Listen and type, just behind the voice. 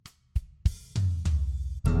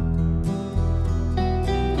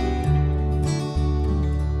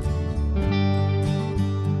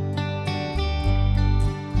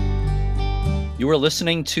You are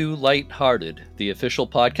listening to Lighthearted, the official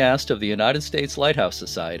podcast of the United States Lighthouse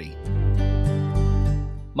Society.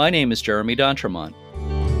 My name is Jeremy D'Entremont.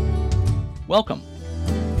 Welcome.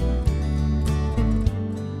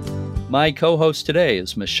 My co-host today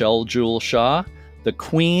is Michelle Jewel Shaw, the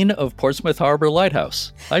Queen of Portsmouth Harbor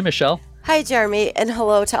Lighthouse. Hi, Michelle. Hi, Jeremy, and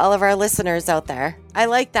hello to all of our listeners out there. I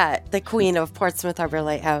like that, the Queen of Portsmouth Harbor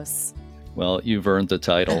Lighthouse. Well, you've earned the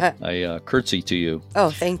title. I curtsy to you.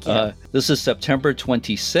 Oh, thank you. This is September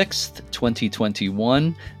 26th,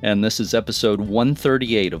 2021, and this is episode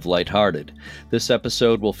 138 of Lighthearted. This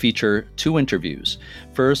episode will feature two interviews.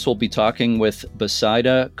 First, we'll be talking with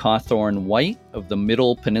Besida Cawthorn White of the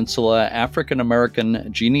Middle Peninsula African American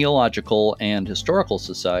Genealogical and Historical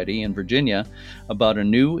Society in Virginia about a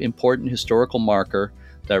new important historical marker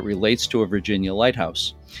that relates to a Virginia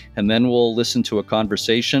lighthouse. And then we'll listen to a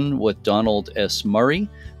conversation with Donald S. Murray,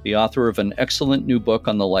 the author of an excellent new book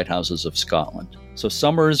on the lighthouses of Scotland. So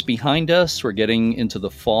summer is behind us. We're getting into the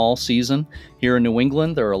fall season. Here in New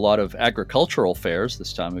England, there are a lot of agricultural fairs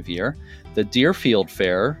this time of year. The Deerfield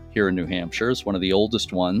Fair here in New Hampshire is one of the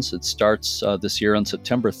oldest ones. It starts this year on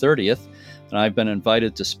September 30th. And I've been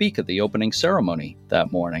invited to speak at the opening ceremony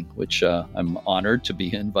that morning, which I'm honored to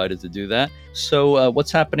be invited to do that. So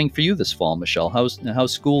what's happening for you this fall, Michelle?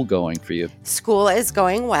 How's school going for you? School is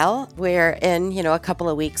going well. We're in, a couple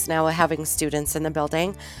of weeks now having students in the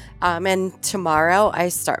building. And tomorrow I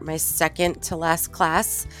start my second to last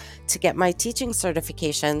class to get my teaching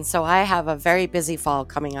certification. So I have a very busy fall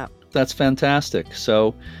coming up. That's fantastic.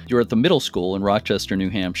 So you're at the middle school in Rochester, New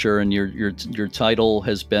Hampshire, and your title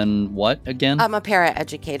has been what again? I'm a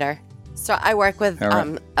para-educator. So I work with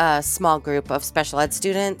a small group of special ed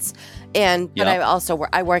students, but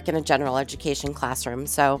I work in a general education classroom.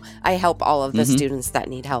 So I help all of the students that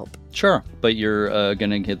need help. Sure, but you're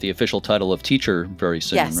going to get the official title of teacher very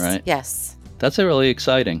soon, right? Yes. That's really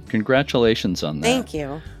exciting. Congratulations on that. Thank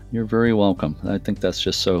you. You're very welcome. I think that's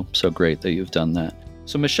just so great that you've done that.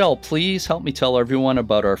 So, Michelle, please help me tell everyone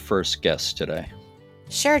about our first guest today.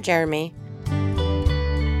 Sure, Jeremy.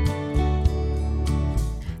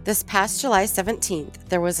 This past July 17th,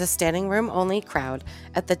 there was a standing room only crowd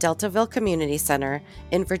at the Deltaville Community Center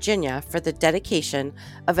in Virginia for the dedication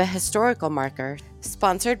of a historical marker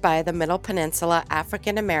sponsored by the Middle Peninsula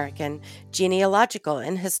African American Genealogical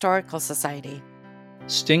and Historical Society.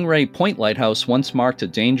 Stingray Point Lighthouse once marked a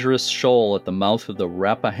dangerous shoal at the mouth of the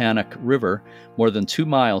Rappahannock River, more than 2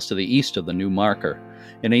 miles to the east of the new marker.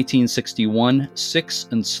 In 1861, 6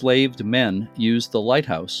 enslaved men used the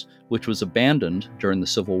lighthouse, which was abandoned during the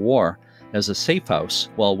Civil War, as a safe house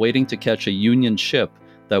while waiting to catch a Union ship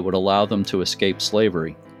that would allow them to escape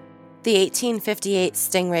slavery. The 1858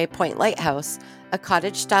 Stingray Point Lighthouse, a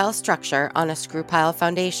cottage-style structure on a screw-pile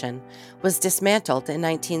foundation, was dismantled in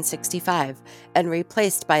 1965 and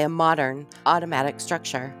replaced by a modern, automatic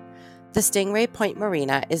structure. The Stingray Point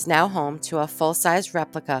Marina is now home to a full-size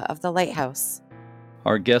replica of the lighthouse.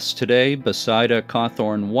 Our guest today, Besida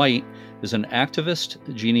Cawthorn White, is an activist,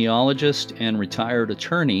 genealogist, and retired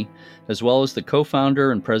attorney, as well as the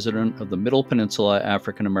co-founder and president of the Middle Peninsula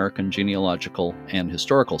African American Genealogical and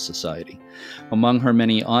Historical Society. Among her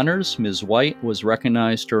many honors, Ms. White was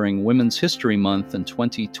recognized during Women's History Month in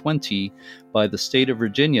 2020 by the state of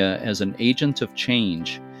Virginia as an agent of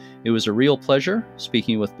change. It was a real pleasure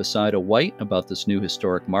speaking with Besida White about this new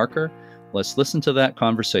historic marker. Let's listen to that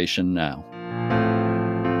conversation now.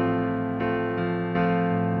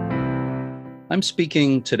 I'm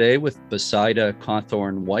speaking today with Besida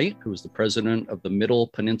Cawthorn White, who is the president of the Middle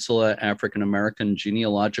Peninsula African American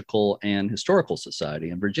Genealogical and Historical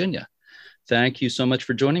Society in Virginia. Thank you so much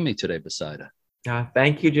for joining me today, Besida.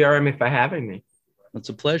 Thank you, Jeremy, for having me. It's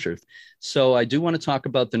a pleasure. So I do want to talk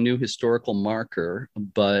about the new historical marker,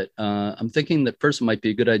 but I'm thinking that first it might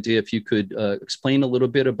be a good idea if you could explain a little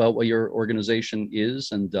bit about what your organization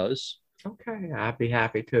is and does. Okay, I'd be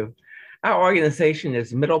happy to. Our organization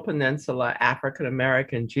is Middle Peninsula African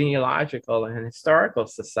American Genealogical and Historical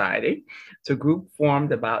Society. It's a group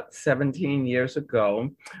formed about 17 years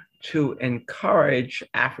ago to encourage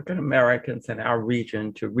African Americans in our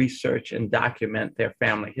region to research and document their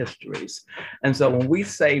family histories. And so when we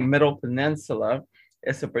say Middle Peninsula,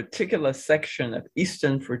 it's a particular section of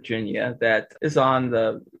Eastern Virginia that is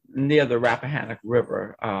near the Rappahannock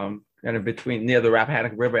River, near the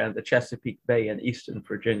Rappahannock River and the Chesapeake Bay in Eastern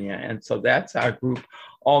Virginia. And so that's our group.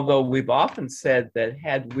 Although we've often said that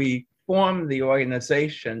had we formed the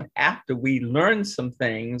organization after we learned some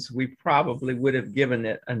things, we probably would have given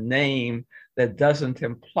it a name that doesn't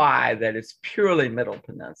imply that it's purely Middle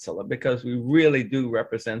Peninsula, because we really do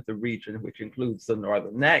represent the region, which includes the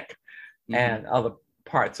Northern Neck and other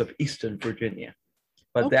parts of Eastern Virginia.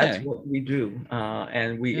 But that's Okay. what we do.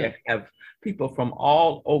 And we Yeah. have people from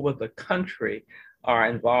all over the country are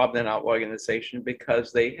involved in our organization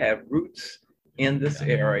because they have roots in this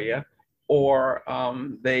area, or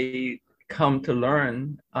they come to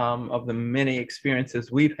learn of the many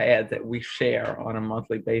experiences we've had that we share on a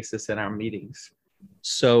monthly basis in our meetings.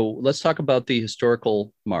 So let's talk about the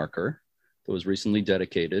historical marker that was recently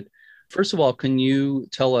dedicated. First of all, can you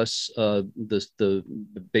tell us the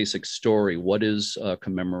basic story? What is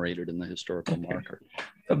commemorated in the historical marker?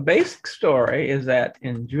 The basic story is that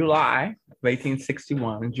in July of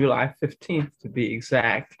 1861, July 15th to be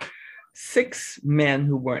exact, 6 men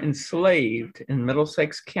who were enslaved in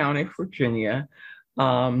Middlesex County, Virginia,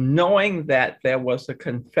 knowing that there was a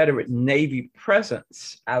Confederate Navy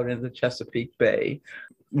presence out in the Chesapeake Bay,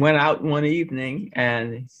 went out one evening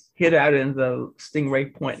and hid out in the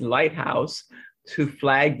Stingray Point Lighthouse to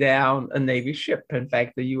flag down a Navy ship, in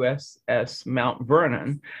fact, the USS Mount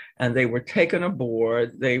Vernon, and they were taken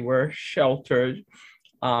aboard. They were sheltered.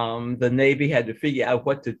 The Navy had to figure out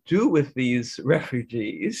what to do with these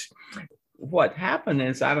refugees. What happened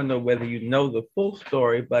is, I don't know whether you know the full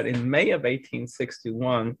story, but in May of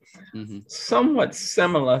 1861, somewhat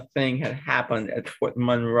similar thing had happened at Fort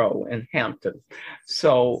Monroe in Hampton.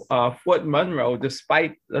 So Fort Monroe,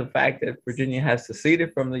 despite the fact that Virginia has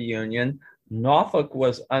seceded from the Union, Norfolk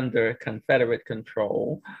was under Confederate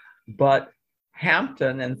control, but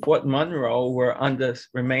Hampton and Fort Monroe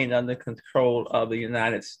remained under control of the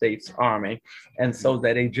United States Army. And so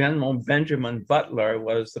that a General Benjamin Butler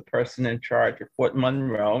was the person in charge of Fort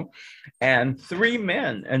Monroe. And 3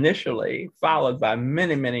 men initially, followed by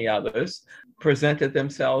many, many others, presented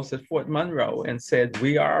themselves at Fort Monroe and said,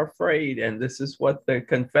 "We are afraid, and this is what the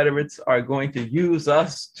Confederates are going to use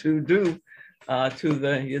us to do to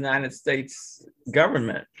the United States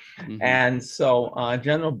government." And so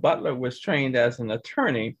General Butler was trained as an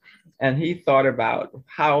attorney, and he thought about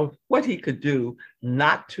what he could do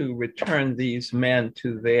not to return these men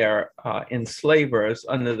to their enslavers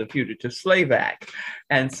under the Fugitive Slave Act.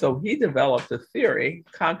 And so he developed a theory,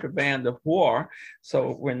 contraband of war.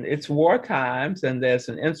 So when it's war times and there's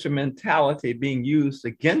an instrumentality being used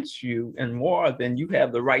against you in war, then you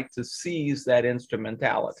have the right to seize that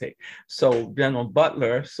instrumentality. So General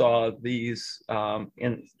Butler saw these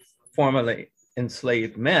formerly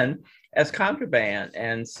enslaved men as contraband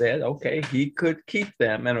and said, okay, he could keep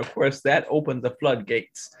them. And of course, that opened the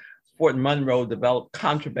floodgates. Fort Monroe developed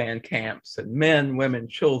contraband camps, and men, women,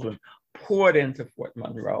 children poured into Fort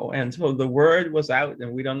Monroe. And so the word was out,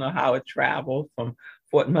 and we don't know how it traveled from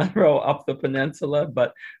Fort Monroe up the peninsula,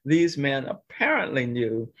 but these men apparently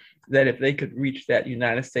knew that if they could reach that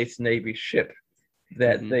United States Navy ship,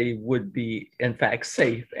 that they would be, in fact,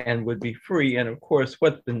 safe and would be free. And of course,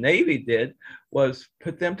 what the Navy did was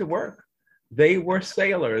put them to work. They were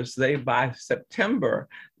sailors. By September,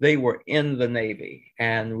 they were in the Navy.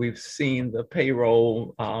 And we've seen the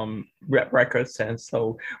payroll records. And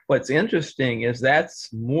so what's interesting is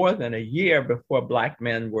that's more than a year before Black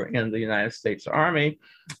men were in the United States Army,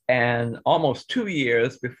 and almost 2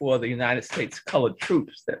 years before the United States colored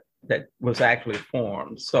troops that was actually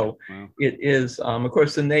formed. So it is, of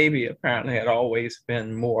course, the Navy apparently had always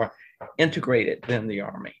been more integrated than the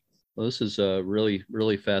Army. Well, this is a really,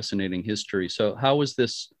 really fascinating history. So how was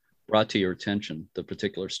this brought to your attention, the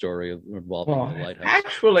particular story involving the lighthouse?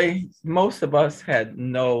 Actually, most of us had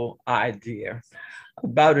no idea.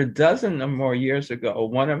 About a dozen or more years ago,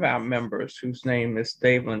 one of our members, whose name is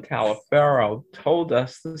David Talifero, told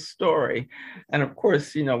us the story. And of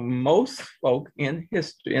course, most folk in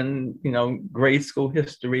history, grade school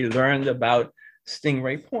history, learned about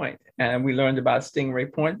Stingray Point. And we learned about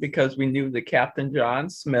Stingray Point because we knew that Captain John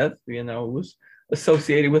Smith, who was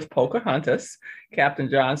associated with Pocahontas. Captain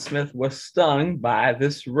John Smith was stung by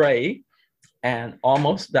this ray and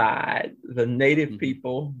almost died. The native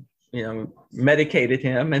people, medicated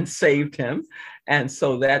him and saved him. And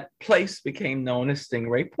so that place became known as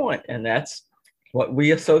Stingray Point. And that's what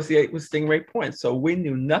we associate with Stingray Point. So we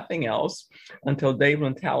knew nothing else until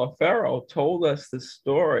David Talifero told us the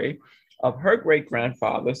story of her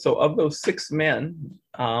great-grandfather. So of those 6 men,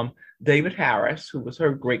 David Harris, who was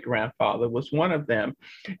her great-grandfather, was one of them.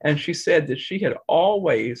 And she said that she had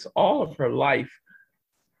always, all of her life,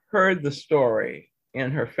 heard the story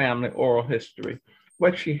in her family oral history.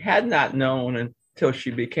 What she had not known until she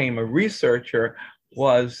became a researcher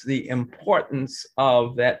was the importance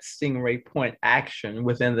of that Stingray Point action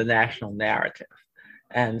within the national narrative.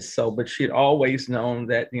 And so, but she'd always known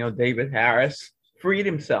that, David Harris freed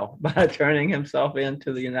himself by turning himself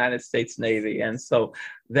into the United States Navy. And so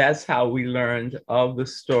that's how we learned of the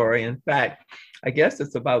story. In fact, I guess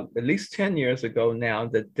it's about at least 10 years ago now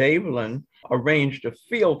that Davelin arranged a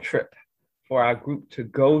field trip for our group to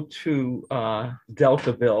go to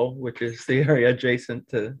Deltaville, which is the area adjacent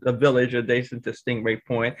to the village adjacent to Stingray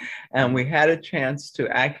Point. And we had a chance to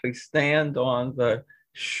actually stand on the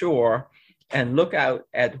shore and look out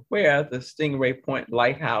at where the Stingray Point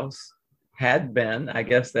Lighthouse had been. I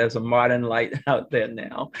guess there's a modern light out there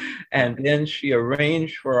now. And then she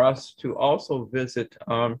arranged for us to also visit,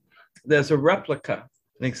 there's a replica,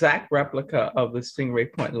 an exact replica of the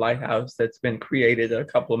Stingray Point Lighthouse that's been created a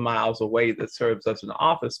couple of miles away that serves as an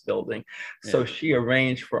office building. Yeah. So she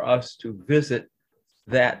arranged for us to visit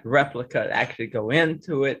that replica, actually go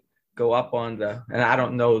into it, go up on the, and I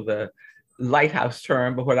don't know the lighthouse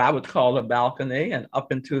term, but what I would call a balcony, and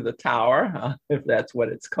up into the tower, if that's what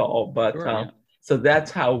it's called. But sure, yeah. So that's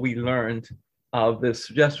how we learned of this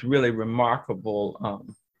just really remarkable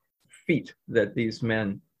feat that these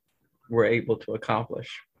men were able to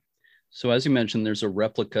accomplish. So as you mentioned, there's a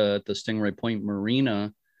replica at the Stingray Point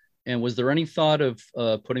Marina. And was there any thought of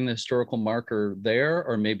putting the historical marker there,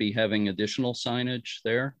 or maybe having additional signage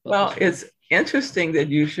there? Well, it's interesting that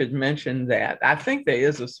you should mention that. I think there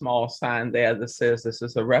is a small sign there that says this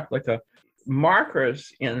is a replica.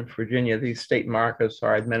 Markers in Virginia, these state markers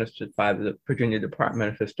are administered by the Virginia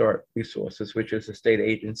Department of Historic Resources, which is a state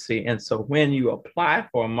agency. And so when you apply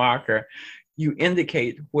for a marker, you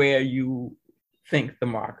indicate where you think the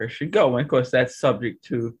marker should go. And of course, that's subject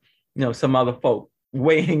to, some other folk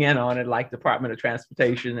weighing in on it, like Department of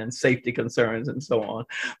Transportation and safety concerns and so on.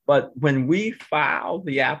 But when we filed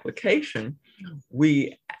the application,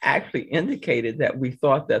 we actually indicated that we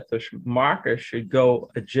thought that the marker should go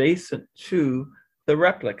adjacent to the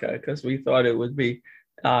replica, because we thought it would be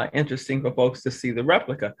interesting for folks to see the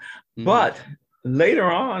replica. Mm-hmm. But later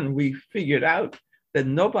on, we figured out that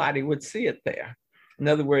nobody would see it there. In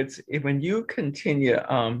other words, when you continue,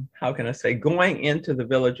 going into the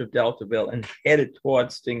village of Deltaville and headed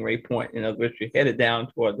towards Stingray Point, in other words, you're headed down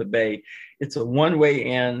toward the bay, it's a one-way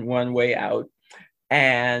in, one-way out,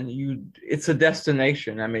 and it's a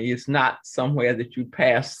destination. I mean, it's not somewhere that you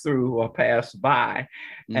pass through or pass by,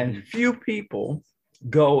 mm-hmm. and few people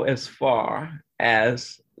go as far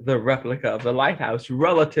as the replica of the lighthouse,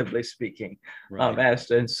 relatively speaking. Right.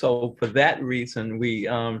 And so for that reason, we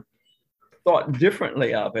thought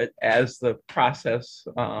differently of it as the process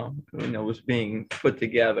was being put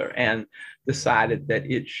together, and decided that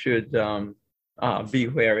it should be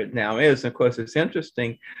where it now is. And of course, it's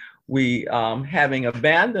interesting. We, having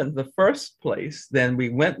abandoned the first place, then we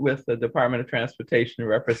went with the Department of Transportation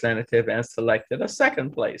representative and selected a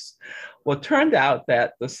second place. Well, it turned out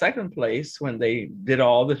that the second place, when they did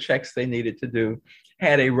all the checks they needed to do,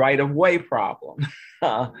 had a right-of-way problem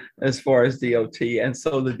as far as DOT. And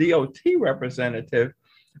so the DOT representative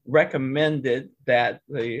recommended that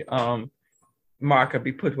the marker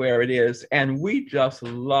be put where it is. And we just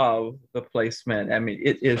love the placement. I mean,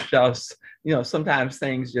 it is just, sometimes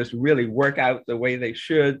things just really work out the way they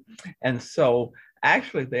should. And so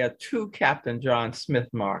actually there are two Captain John Smith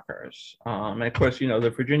markers. And of course,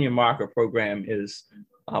 the Virginia Marker Program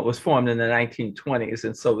was formed in the 1920s.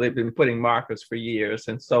 And so they've been putting markers for years.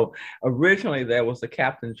 And so originally there was a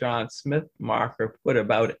Captain John Smith marker put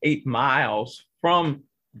about 8 miles from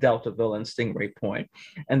Deltaville and Stingray Point.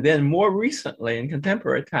 And then more recently, in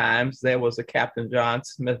contemporary times, there was a Captain John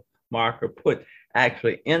Smith marker put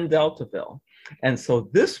actually in Deltaville. And so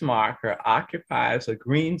this marker occupies a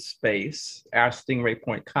green space, our Stingray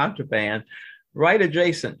Point contraband, right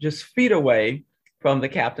adjacent, just feet away from the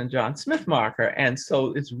Captain John Smith marker. And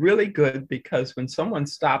so it's really good because when someone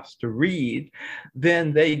stops to read,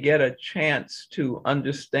 then they get a chance to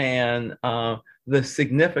understand the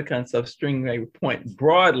significance of Stingray Point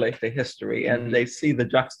broadly to history, and they see the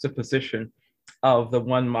juxtaposition of the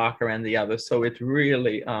one marker and the other. So it's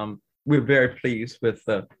really, we're very pleased with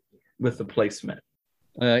the placement.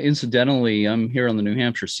 Incidentally, I'm here on the New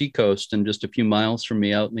Hampshire seacoast, and just a few miles from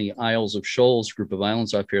me out in the Isles of Shoals group of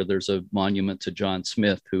islands up here, there's a monument to John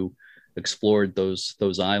Smith, who explored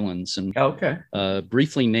those islands and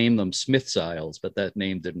briefly named them Smith's Isles, but that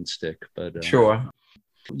name didn't stick. But sure.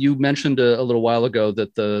 You mentioned a little while ago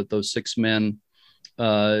that those 6 men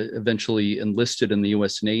eventually enlisted in the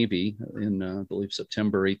U.S. Navy in, I believe,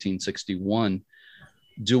 September 1861.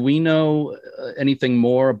 Do we know anything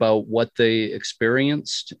more about what they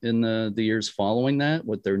experienced in the years following that,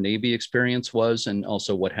 what their Navy experience was, and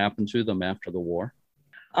also what happened to them after the war?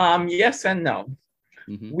 Yes and no.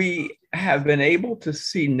 Mm-hmm. We have been able to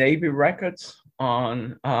see Navy records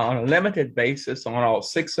on a limited basis on all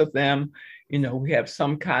six of them. We have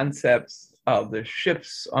some concepts of the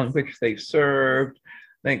ships on which they served.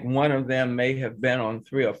 I think one of them may have been on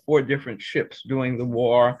 3 or 4 different ships during the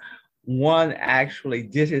war. One actually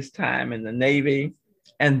did his time in the Navy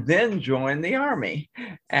and then joined the Army.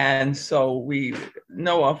 And so we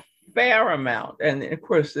know a fair amount. And of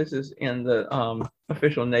course, this is in the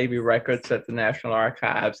official Navy records at the National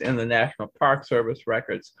Archives, in the National Park Service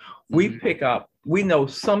records. We know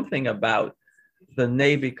something about the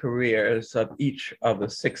Navy careers of each of the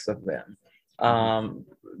 6 of them.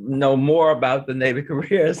 Know more about the Navy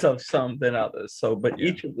careers of some than others. But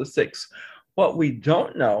each of the 6, what we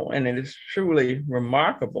don't know, and it is truly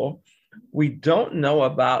remarkable, we don't know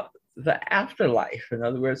about the afterlife. In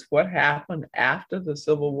other words, what happened after the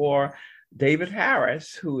Civil War. David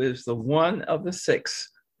Harris, who is the one of the 6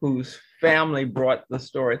 whose family brought the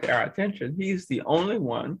story to our attention, he's the only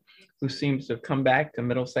one who seems to have come back to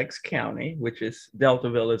Middlesex County, which is,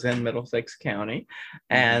 Deltaville is in Middlesex County,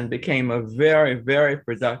 and became a very, very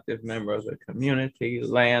productive member of the community,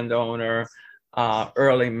 landowner,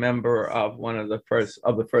 early member of the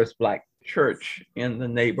first Black church in the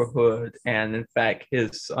neighborhood. And in fact,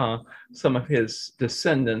 some of his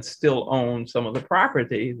descendants still own some of the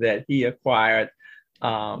property that he acquired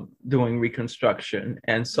doing Reconstruction.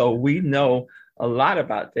 And so we know a lot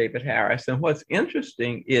about David Harris. And what's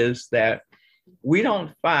interesting is that we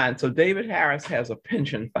don't find, so David Harris has a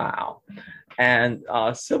pension file, and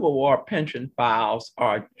Civil War pension files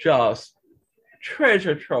are just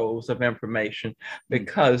treasure troves of information,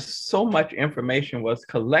 because so much information was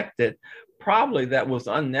collected, probably that was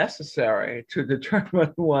unnecessary to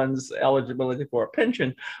determine one's eligibility for a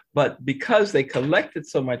pension. But because they collected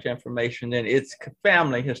so much information, then it's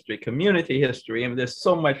family history, community history, and there's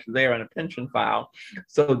so much there in a pension file.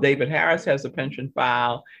 So David Harris has a pension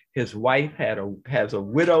file. His wife has a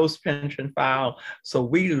widow's pension file. So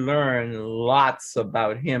we learn lots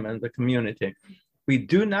about him and the community. We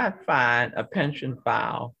do not find a pension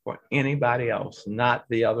file for anybody else, not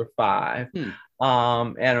the other 5.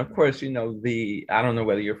 And of course, I don't know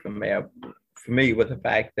whether you're familiar with the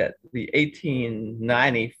fact that the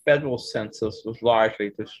 1890 federal census was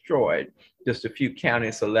largely destroyed. Just a few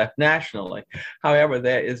counties are left nationally. However,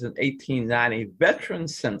 there is an 1890 veteran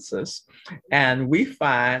census, and we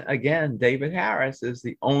find, again, David Harris is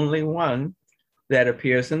the only one that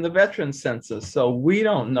appears in the veteran census. So we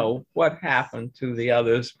don't know what happened to the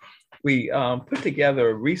others. We put together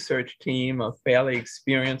a research team of fairly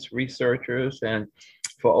experienced researchers, and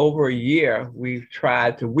for over a year, we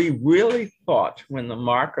really thought, when the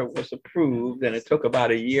marker was approved, and it took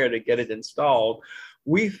about a year to get it installed,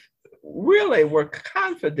 we really were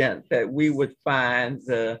confident that we would find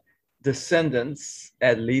the descendants,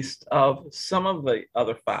 at least, of some of the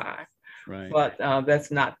other 5. Right. But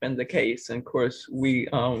that's not been the case. And of course, we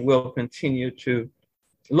will continue to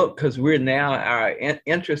look, because our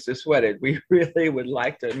interest is whetted. We really would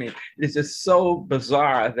like to, it's just so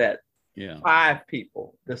bizarre that 5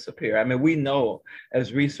 people disappear. We know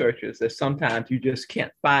as researchers that sometimes you just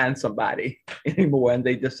can't find somebody anymore and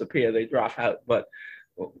they disappear, they drop out. But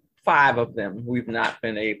 5 of them, we've not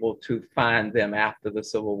been able to find them after the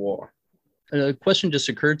Civil War. A question just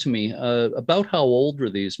occurred to me about how old were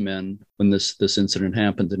these men when this incident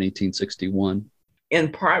happened in 1861?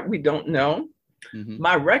 In part, we don't know.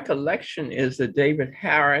 My recollection is that David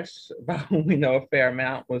Harris, about whom we know a fair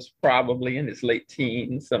amount, was probably in his late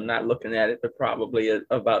teens. I'm not looking at it, but probably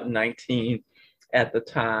about 19 at the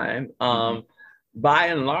time. By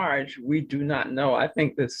and large, we do not know. I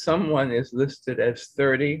think that someone is listed as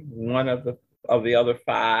 30, one of the other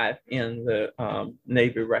 5 in the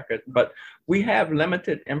Navy record, but we have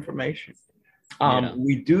limited information.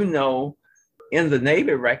 We do know in the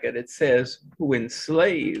Navy record, it says who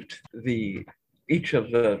enslaved each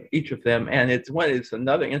of them. And it's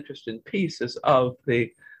another interesting piece is of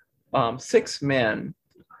the 6 men,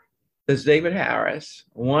 there's David Harris,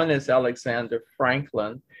 one is Alexander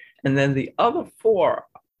Franklin, and then the other 4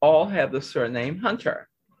 all have the surname Hunter.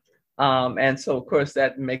 And so, of course,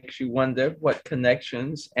 that makes you wonder what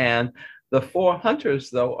connections. And the 4 Hunters,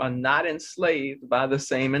 though, are not enslaved by the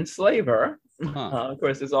same enslaver. Of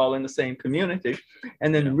course, it's all in the same community.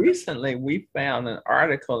 And then recently, we found an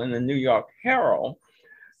article in the New York Herald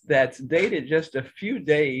that's dated just a few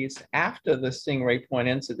days after the Stingray Point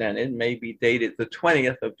incident. It may be dated the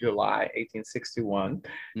 20th of July, 1861,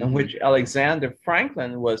 in which Alexander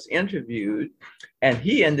Franklin was interviewed, and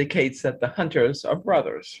he indicates that the Hunters are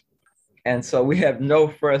brothers. And so we have no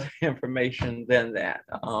further information than that.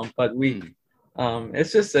 But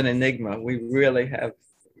it's just an enigma. We really have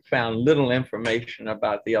found little information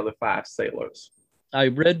about the other 5 sailors. I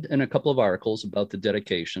read in a couple of articles about the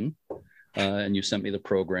dedication, and you sent me the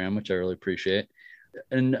program, which I really appreciate.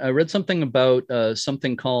 And I read something about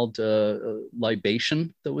something called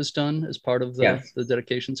libation that was done as part of the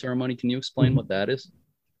dedication ceremony. Can you explain what that is?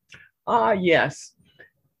 Yes.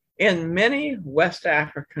 In many West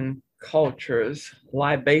African cultures,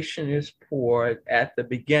 libation is poured at the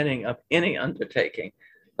beginning of any undertaking.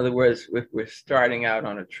 In other words, if we're starting out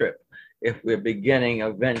on a trip, if we're beginning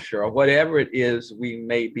a venture, or whatever it is we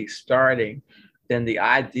may be starting, then the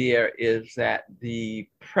idea is that the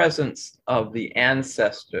presence of the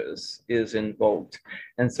ancestors is invoked.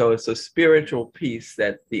 And so it's a spiritual piece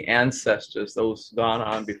that the ancestors, those gone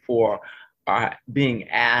on before, are being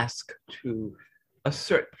asked to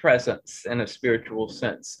assert presence in a spiritual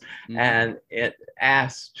sense. Mm-hmm. And it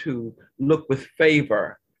asks to look with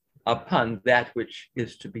favor upon that which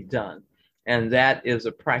is to be done. And that is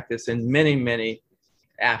a practice in many, many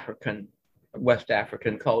West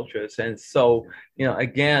African cultures. And so,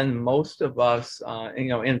 again, most of us,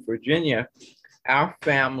 in Virginia, our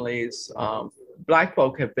families, Black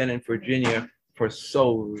folk have been in Virginia for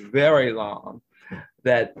so very long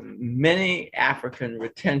that many African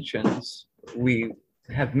retentions we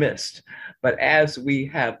have missed. But as we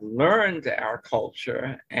have learned our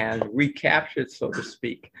culture and recaptured, so to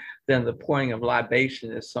speak, then the pouring of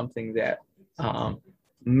libation is something that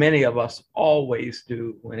many of us always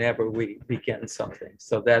do whenever we begin something.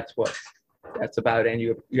 So that's what that's about. And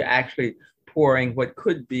you're actually pouring what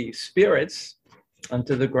could be spirits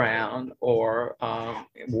onto the ground, or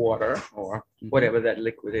water, or whatever that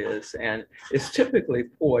liquid is. And it's typically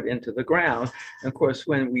poured into the ground. And of course,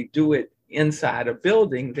 when we do it inside a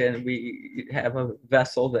building, then we have a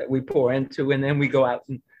vessel that we pour into, and then we go out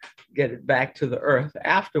and get it back to the earth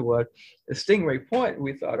afterward. The Stingray Point,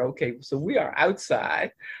 we thought, okay, so we are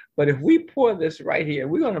outside, but if we pour this right here,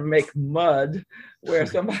 we're going to make mud where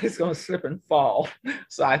somebody's going to slip and fall.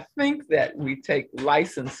 So I think that we take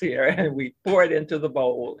license here and we pour it into the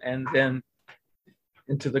bowl and then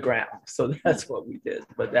into the ground. So that's what we did.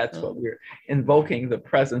 But that's what we're invoking, the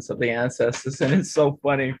presence of the ancestors. And it's so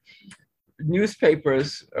funny.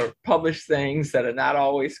 Newspapers publish things that are not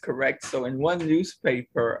always correct. So in one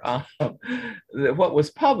newspaper, what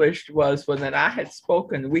was published was when I had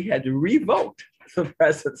spoken, we had revoked the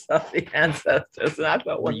presence of the ancestors. And I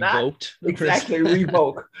thought, well, revoked, not exactly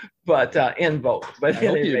revoke, but invoke. But I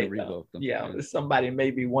hope you didn't revoke them. Yeah, somebody may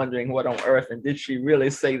be wondering what on earth, and did she really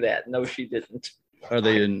say that? No, she didn't. Or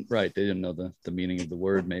they didn't, right. They didn't know the meaning of the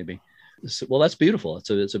word, maybe. So, well, that's beautiful.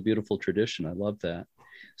 It's a beautiful tradition. I love that.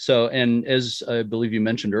 So, and as I believe you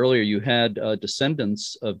mentioned earlier, you had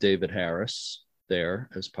descendants of David Harris there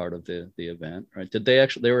as part of the event, right? Did they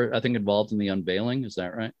actually, they were, I think, involved in the unveiling. Is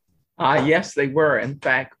that right? Yes, they were. In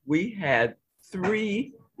fact, we had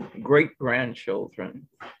 3 great-grandchildren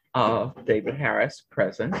of David Harris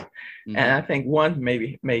present. Mm-hmm. And I think one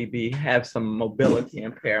maybe have some mobility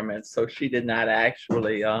impairments. So she did not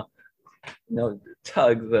actually,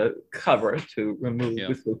 tug the cover to remove.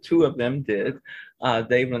 Yeah. So 2 of them did,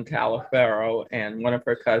 David Talifero and one of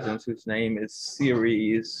her cousins, whose name is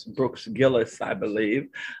Ceres Brooks Gillis, I believe.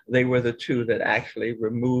 They were the 2 that actually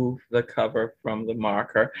removed the cover from the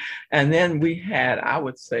marker. And then we had, I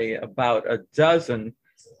would say, about a dozen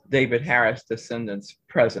David Harris descendants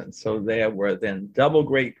present. So there were then double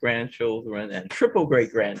great-grandchildren and triple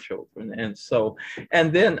great-grandchildren.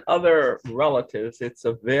 And then other relatives. It's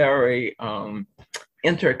a very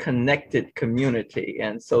interconnected community.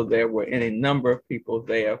 And so there were any number of people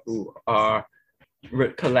there who are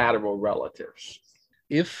collateral relatives.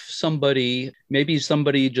 If maybe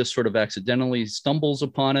somebody just sort of accidentally stumbles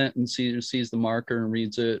upon it and sees the marker and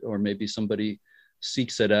reads it, or maybe somebody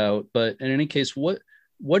seeks it out. But in any case,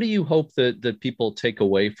 what do you hope that people take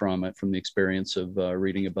away from it, from the experience of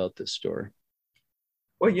reading about this story?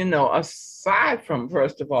 Well, aside from,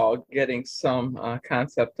 first of all, getting some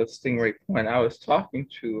concept of Stingray Point, I was talking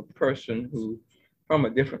to a person who from a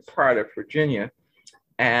different part of Virginia.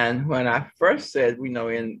 And when I first said,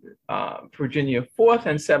 in Virginia, 4th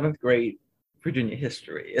and 7th grade Virginia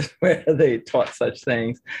history is where they taught such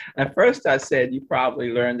things. At first I said, you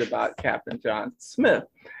probably learned about Captain John Smith.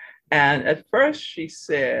 And at first she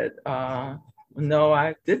said, no,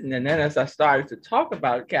 I didn't. And then as I started to talk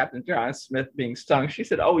about Captain John Smith being stung, she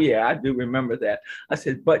said, oh yeah, I do remember that. I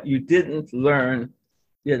said, but you didn't learn,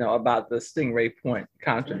 about the Stingray Point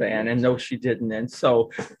contraband. And no, she didn't. And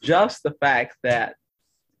so just the fact that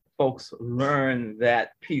folks learn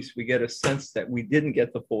that piece, we get a sense that we didn't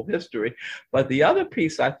get the full history. But the other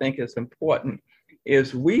piece I think is important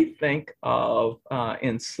is we think of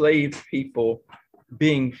enslaved people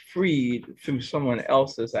being freed through someone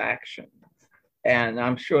else's action. And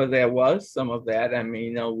I'm sure there was some of that. I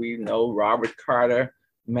mean, we know Robert Carter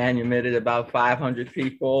manumitted about 500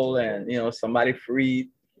 people, and, somebody freed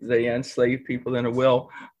the enslaved people in a will.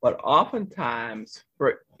 But oftentimes,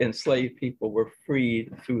 enslaved people were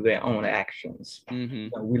freed through their own actions.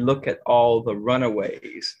 Mm-hmm. We look at all the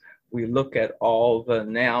runaways. We look at all the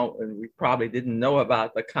now, and we probably didn't know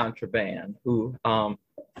about the contraband who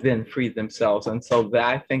then freed themselves. And so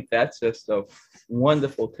I think that's just a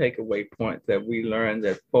wonderful takeaway point, that we learned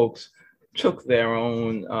that folks took their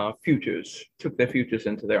own futures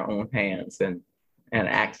into their own hands and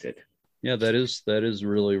acted. Yeah, that is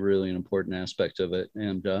really, really an important aspect of it.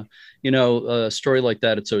 And, a story like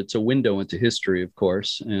that, it's a window into history, of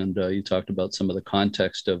course. And you talked about some of the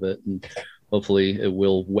context of it, and hopefully it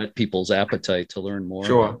will whet people's appetite to learn more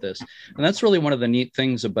about this. And that's really one of the neat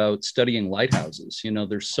things about studying lighthouses.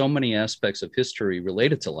 There's so many aspects of history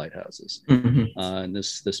related to lighthouses, and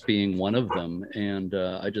this being one of them. And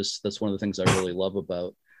that's one of the things I really love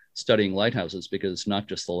about studying lighthouses, because it's not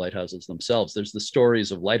just the lighthouses themselves. There's the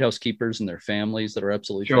stories of lighthouse keepers and their families that are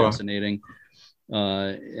absolutely fascinating.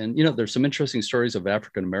 And, there's some interesting stories of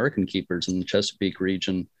African-American keepers in the Chesapeake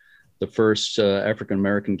region. The first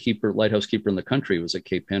African-American lighthouse keeper in the country was at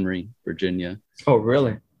Cape Henry, Virginia. Oh,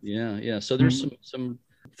 really? Yeah. So there's some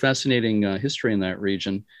fascinating history in that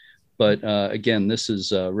region. But again, this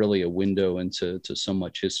is really a window into so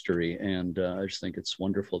much history. And I just think it's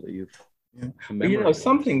wonderful that you've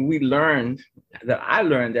something that I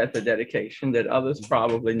learned at the dedication that others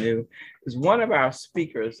probably knew is one of our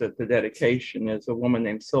speakers at the dedication is a woman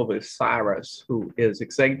named Sylvia Cyrus, who is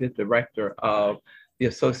executive director of the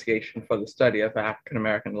Association for the Study of African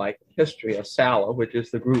American Life History, ASALH, which is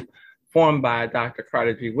the group formed by Dr.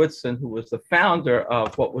 Carter G. Woodson, who was the founder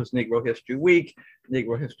of what was Negro History Week,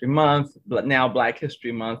 Negro History Month, but now Black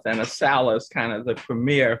History Month, and ASALH is kind of the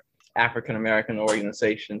premier African American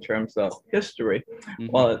organization in terms of history. Mm-hmm.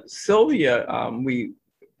 Well, Sylvia, we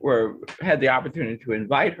had the opportunity to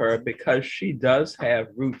invite her because she does have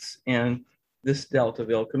roots in this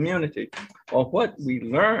Deltaville community. Well, what we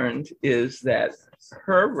learned is that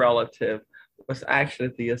her relative was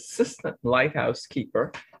actually the assistant lighthouse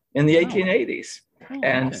keeper in the 1880s.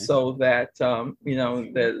 And so that,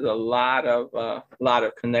 there's a lot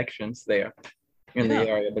of connections there in the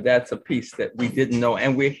area, but that's a piece that we didn't know.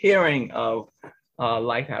 And we're hearing of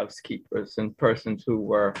lighthouse keepers and persons who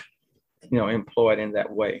were, employed in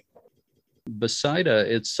that way. Basaida,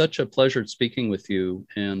 it's such a pleasure speaking with you.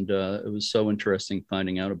 And it was so interesting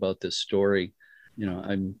finding out about this story.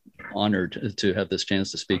 I'm honored to have this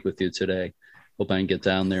chance to speak with you today. Hope I can get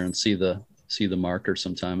down there and see the marker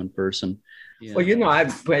sometime in person. Yeah. Well,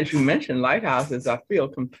 as you mentioned lighthouses, I feel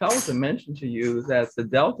compelled to mention to you that the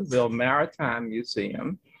Deltaville Maritime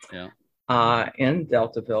Museum in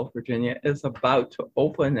Deltaville, Virginia, is about to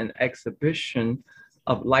open an exhibition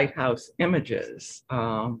of lighthouse images.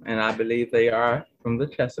 And I believe they are from the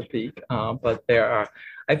Chesapeake, but I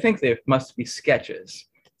think there must be sketches.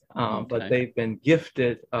 But they've been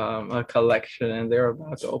gifted a collection, and they're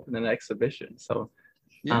about to open an exhibition. So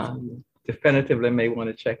definitively may want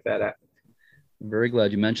to check that out. I'm very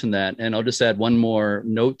glad you mentioned that. And I'll just add one more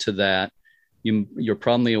note to that. You're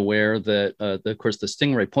probably aware that, of course, the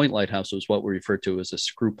Stingray Point Lighthouse was what we refer to as a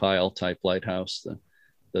screw pile type lighthouse.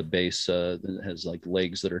 The base has like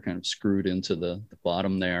legs that are kind of screwed into the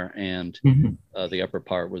bottom there. And the upper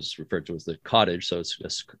part was referred to as the cottage. So it's a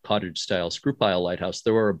cottage style screw pile lighthouse.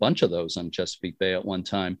 There were a bunch of those on Chesapeake Bay at one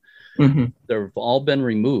time. They've all been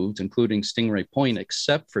removed, including Stingray Point,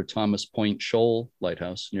 except for Thomas Point Shoal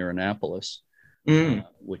Lighthouse near Annapolis,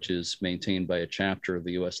 which is maintained by a chapter of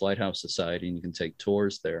the U.S. Lighthouse Society, and you can take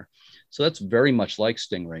tours there. So that's very much like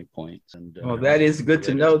Stingray Point. And that is good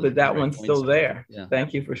to know that one's still there. Yeah.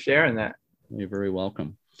 Thank you for sharing that. You're very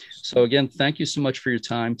welcome. So again, thank you so much for your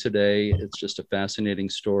time today. It's just a fascinating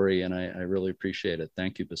story, and I really appreciate it.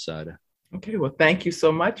 Thank you, Basaida. Okay, well, thank you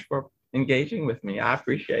so much for engaging with me. I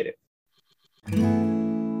appreciate it.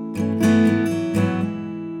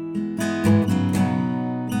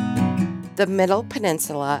 The Middle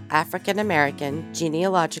Peninsula African American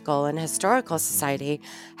Genealogical and Historical Society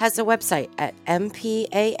has a website at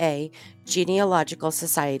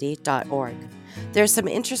mpaagenealogicalsociety.org. There's some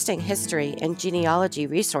interesting history and genealogy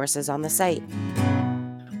resources on the site.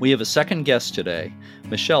 We have a second guest today.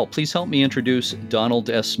 Michelle, please help me introduce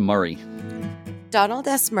Donald S. Murray. Donald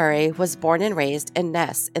S. Murray was born and raised in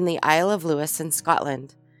Ness in the Isle of Lewis in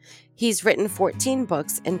Scotland. He's written 14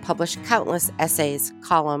 books and published countless essays,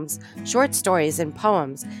 columns, short stories, and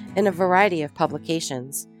poems in a variety of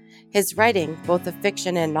publications. His writing, both of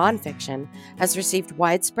fiction and nonfiction, has received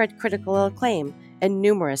widespread critical acclaim and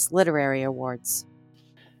numerous literary awards.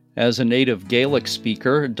 As a native Gaelic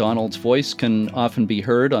speaker, Donald's voice can often be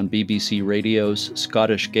heard on BBC Radio's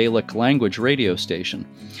Scottish Gaelic language radio station.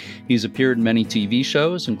 He's appeared in many TV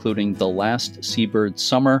shows, including The Last Seabird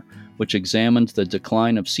Summer, which examined the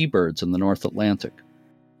decline of seabirds in the North Atlantic.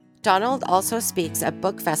 Donald also speaks at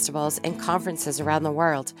book festivals and conferences around the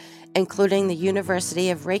world, including the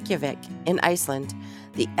University of Reykjavik in Iceland,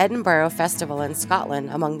 the Edinburgh Festival in Scotland,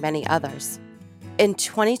 among many others. In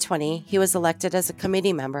 2020, he was elected as a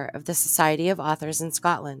committee member of the Society of Authors in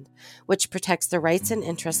Scotland, which protects the rights and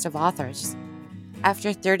interests of authors.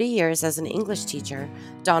 After 30 years as an English teacher,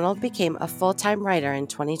 Donald became a full-time writer in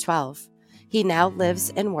 2012. He now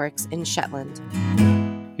lives and works in Shetland.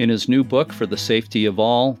 In his new book, For the Safety of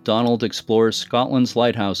All, Donald explores Scotland's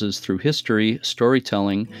lighthouses through history,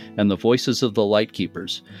 storytelling, and the voices of the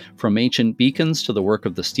lightkeepers, from ancient beacons to the work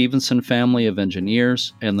of the Stevenson family of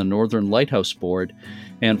engineers and the Northern Lighthouse Board,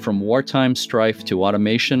 and from wartime strife to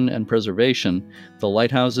automation and preservation, the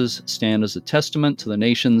lighthouses stand as a testament to the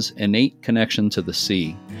nation's innate connection to the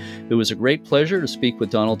sea. It was a great pleasure to speak with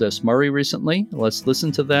Donald S. Murray recently. Let's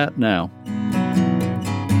listen to that now.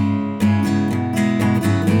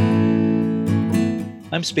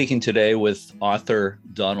 I'm speaking today with author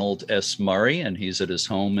Donald S. Murray, and he's at his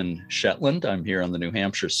home in Shetland. I'm here on the New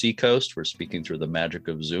Hampshire seacoast. We're speaking through the magic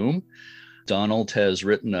of Zoom. Donald has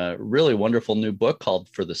written a really wonderful new book called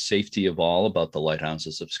For the Safety of All about the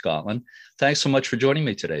lighthouses of Scotland. Thanks so much for joining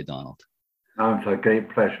me today, Donald. It's a great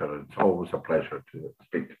pleasure. It's always a pleasure to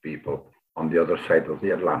speak to people on the other side of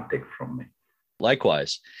the Atlantic from me.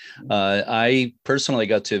 Likewise. I personally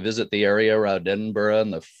got to visit the area around Edinburgh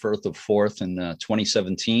and the Firth of Forth in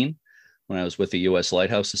 2017 when I was with the U.S.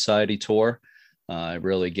 Lighthouse Society tour. I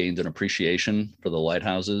really gained an appreciation for the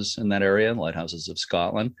lighthouses in that area, lighthouses of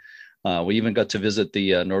Scotland. We even got to visit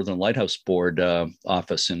the Northern Lighthouse Board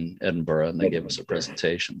office in Edinburgh, and they gave us a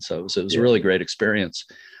presentation. So it was a really great experience.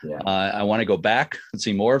 Yeah. I want to go back and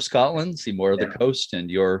see more of Scotland, see more of the coast, and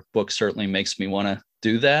your book certainly makes me want to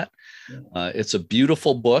do that. It's a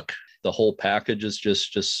beautiful book. The whole package is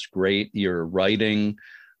just great. Your writing,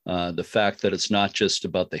 the fact that it's not just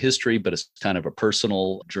about the history, but it's kind of a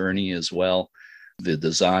personal journey as well. The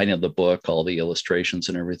design of the book, all the illustrations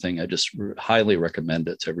and everything, I just highly recommend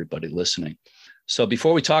it to everybody listening. So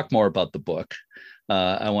before we talk more about the book,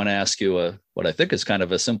 I want to ask you what I think is kind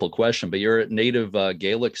of a simple question, but you're a native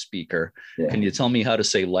Gaelic speaker. Yeah. Can you tell me how to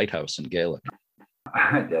say lighthouse in Gaelic?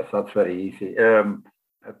 Yes, that's very easy.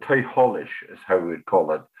 Tyhollish is how we would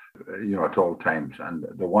call it, at all times. And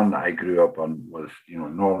the one that I grew up on was,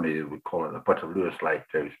 normally they would call it the Butterlewis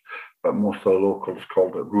Lighthouse, but most of the locals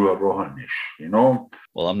called it Rua Rohanish,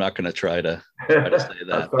 Well, I'm not going to try to say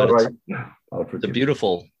that, but it's a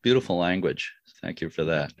beautiful, beautiful language. Thank you for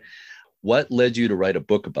that. What led you to write a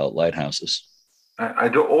book about lighthouses?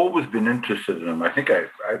 I'd always been interested in them. I think I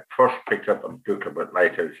first picked up a book about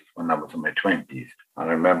lighthouses when I was in my 20s. And I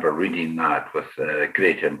remember reading that with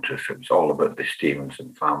great interest. It was all about the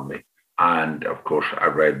Stevenson family. And of course, I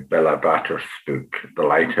read Bella Batter's book, The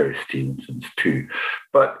Lighthouse Stevensons, too.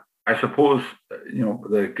 But I suppose,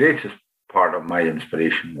 the greatest part of my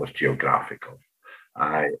inspiration was geographical.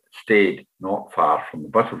 I stayed not far from the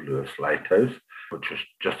Butterlewis Lighthouse, which was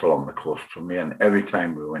just along the coast from me. And every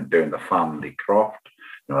time we went down the family croft,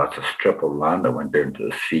 that's a strip of land that went down to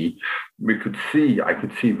the sea, I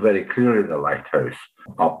could see very clearly the lighthouse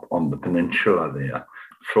up on the peninsula there.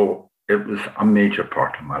 So it was a major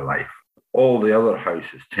part of my life. All the other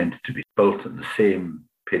houses tended to be built in the same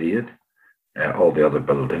period, all the other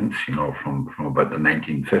buildings, from about the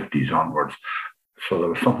 1950s onwards. So there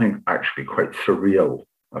was something actually quite surreal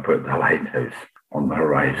about the lighthouse on the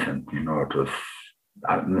horizon. It was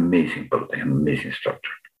an amazing building, an amazing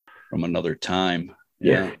structure. From another time.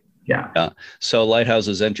 Yes. Yeah. So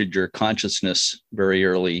lighthouses entered your consciousness very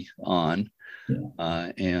early on.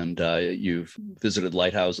 Yeah. And you've visited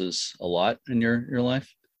lighthouses a lot in your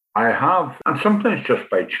life? I have, and sometimes just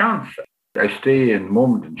by chance. I stay in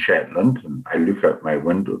Moment in Shetland, and I look out my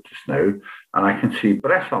window just now, and I can see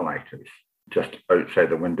Bressan Lighthouse just outside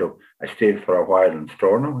the window. I stayed for a while in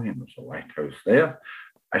Stornoway, and there's a lighthouse there.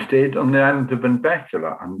 I stayed on the island of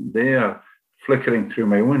Benbecula, and there, flickering through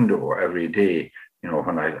my window every day,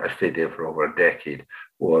 when I stayed there for over a decade,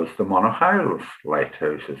 was the Monaghan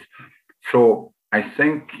lighthouses. So I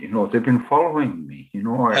think, they've been following me.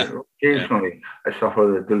 Occasionally I suffer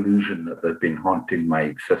the delusion that they've been haunting my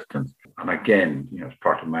existence. And again, as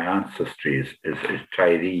part of my ancestry is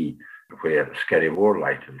Tiree, where Skerryvore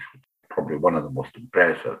Lighthouse was probably one of the most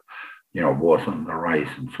impressive. was on the rise.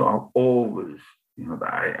 And so I've always,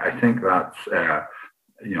 I think that's,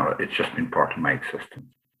 it's just been part of my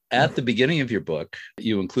existence. At the beginning of your book,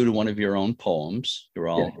 you included one of your own poems. You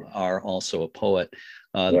are also a poet.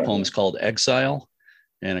 The poem is called Exile,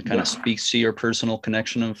 and it kind of speaks to your personal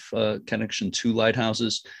connection to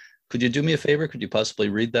lighthouses. Could you do me a favor? Could you possibly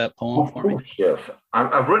read that poem for me? Yes.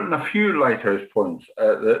 I've written a few lighthouse poems.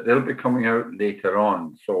 They'll be coming out later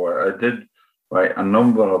on. So I did write a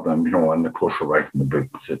number of them, in the course of writing the book.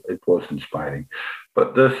 It was inspiring.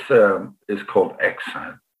 But this is called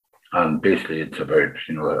Exile. And basically it's about,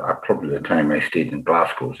 probably the time I stayed in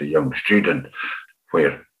Glasgow as a young student,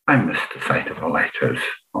 where I missed the sight of a lighthouse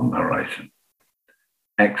on the horizon.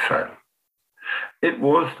 Exile. It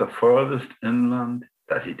was the furthest inland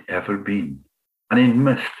that he'd ever been, and he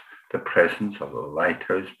missed the presence of the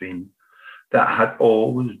lighthouse beam that had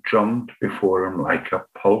always drummed before him like a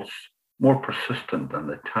pulse, more persistent than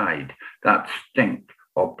the tide, that stink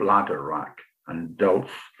of bladder wrack and dulse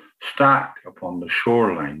stacked upon the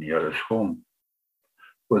shoreline near his home.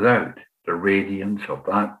 Without the radiance of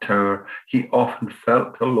that tower, he often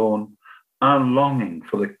felt alone and longing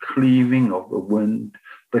for the cleaving of the wind,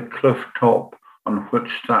 the cliff top on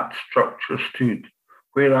which that structure stood,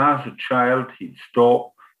 where as a child he'd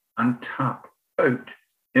stop and tap out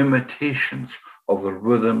imitations of the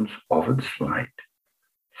rhythms of its light,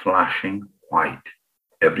 flashing white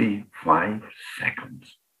every 5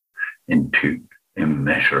 seconds into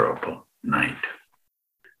immeasurable night.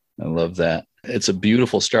 I love that. It's a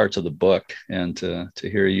beautiful start to the book, and to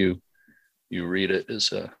hear you read it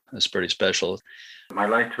is pretty special. My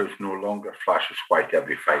lighthouse no longer flashes white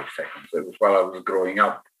every 5 seconds. It was while I was growing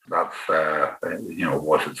up. That's,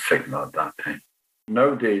 was its signal at that time.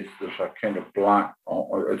 Nowadays, there's a kind of black,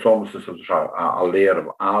 it's almost as if there's a layer of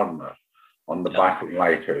armor on the back of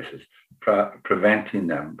lighthouses, preventing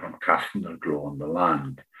them from casting their glow on the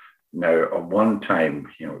land. Now, at one time,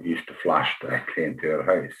 it used to flash directly into your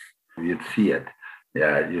house. You'd see it.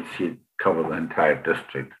 Yeah, you'd see it cover the entire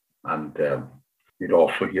district. And you'd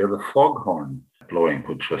also hear the foghorn blowing,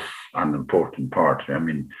 which was an important part. I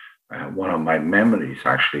mean, one of my memories,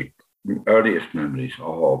 actually, the earliest memories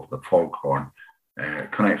of the foghorn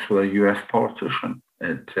connects with a US politician.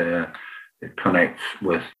 It connects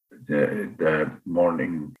with the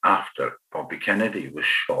morning after Bobby Kennedy was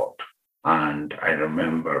shot. And I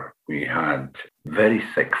remember we had very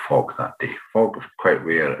thick fog that day. Fog was quite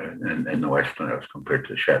rare in the Western Isles compared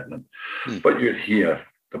to Shetland. But you'd hear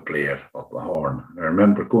the blare of the horn. I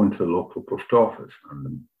remember going to the local post office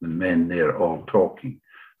and the men there all talking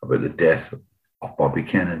about the death of Bobby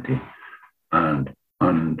Kennedy. And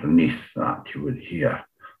underneath that, you would hear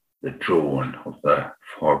the drone of the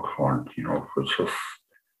foghorn, which was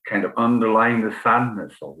kind of underlying the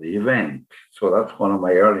sadness of the event. So that's one of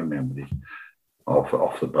my early memories of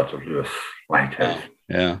the Butterlewis Lighthouse.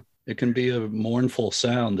 Yeah, it can be a mournful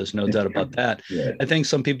sound. There's no doubt about that. Yeah. I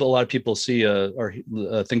think a lot of people see or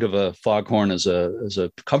think of a foghorn as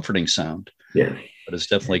a comforting sound. Yes. But it's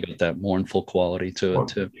definitely got that mournful quality to it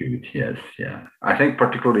too. Yes, yeah. I think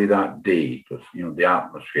particularly that day, because the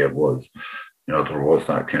atmosphere was, there was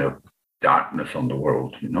that kind of darkness on the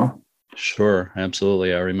world, Sure,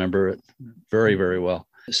 absolutely. I remember it very, very well.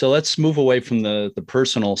 So let's move away from the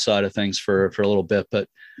personal side of things for a little bit, but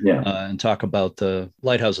and talk about the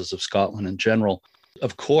lighthouses of Scotland in general.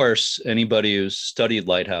 Of course, anybody who's studied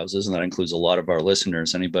lighthouses, and that includes a lot of our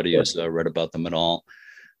listeners, anybody who's read about them at all,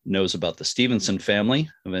 knows about the Stephenson family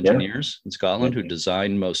of engineers in Scotland who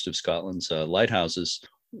designed most of Scotland's lighthouses.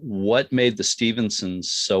 What made the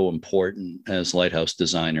Stephensons so important as lighthouse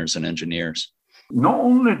designers and engineers? Not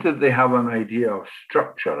only did they have an idea of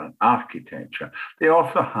structure and architecture, they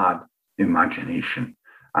also had imagination.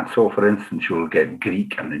 And so, for instance, you'll get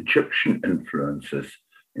Greek and Egyptian influences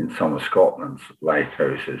in some of Scotland's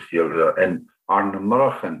lighthouses. In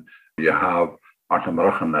Arnamurchan, you have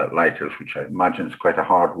Arnamurchan lighthouse, which I imagine is quite a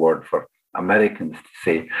hard word for Americans to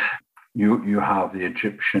say. You have the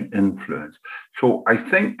Egyptian influence. So I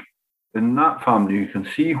think in that family, you can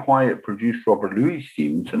see why it produced Robert Louis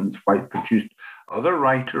Stevenson, why it produced other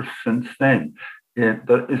writers since then.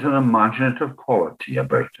 There is an imaginative quality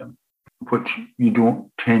about them, which you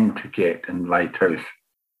don't tend to get in lighthouse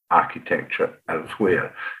architecture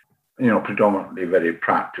elsewhere. Predominantly very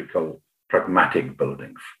practical, pragmatic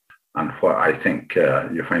buildings. And what I think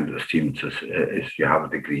you find with the Stevensons is you have a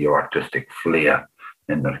degree of artistic flair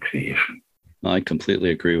in their creation. I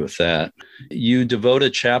completely agree with that. You devote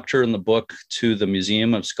a chapter in the book to the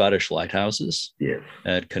Museum of Scottish Lighthouses yes.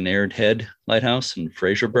 at Kinnaird Head Lighthouse in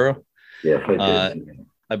Fraserburgh. Yes, I did.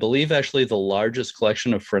 I believe, actually the largest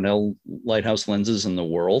collection of Fresnel lighthouse lenses in the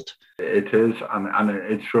world. It is, and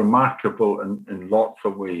it's remarkable in lots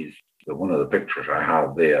of ways. One of the pictures I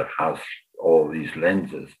have there has all these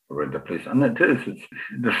lenses around the place, and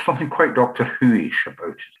there's something quite Doctor Who-ish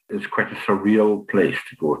about it. It's quite a surreal place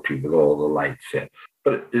to go to with all the lights in.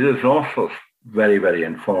 But it is also very, very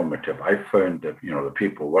informative. I found that, the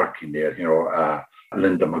people working there,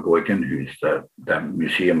 Linda McGuigan, who's the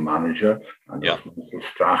museum manager, and Michael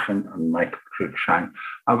Strachan and Michael Cruikshank,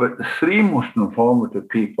 about the three most informative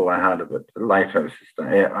people I had about the lighthouses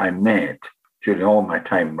that I met during all my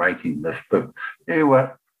time writing this book. They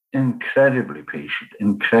were incredibly patient,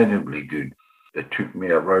 incredibly good. They took me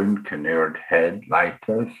around Kinnaird Head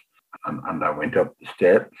Lighthouse, and I went up the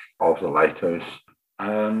steps of the lighthouse,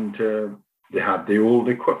 and they had the old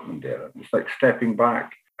equipment there. It was like stepping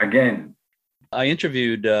back again. I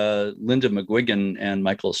interviewed Linda McGuigan and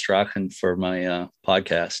Michael Strachan for my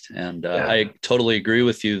podcast, and I totally agree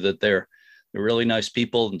with you that they're really nice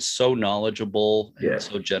people and so knowledgeable and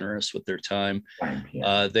so generous with their time.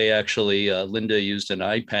 They actually, Linda used an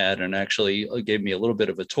iPad and actually gave me a little bit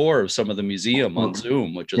of a tour of some of the museum on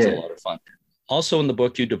Zoom, which is a lot of fun. Also in the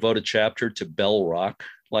book, you devote a chapter to Bell Rock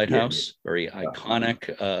Lighthouse, very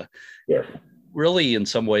iconic. Really, in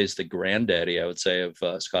some ways, the granddaddy, I would say, of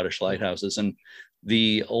Scottish lighthouses, and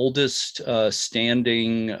the oldest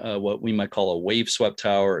standing, what we might call a wave-swept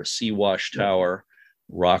tower, a sea-washed tower,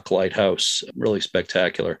 rock lighthouse. Really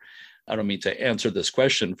spectacular. I don't mean to answer this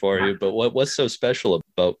question for you, but what's so special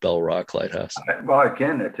about Bell Rock Lighthouse? Well,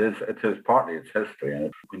 again, it is partly its history,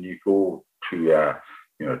 and when you go to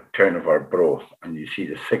town of Arbroath and you see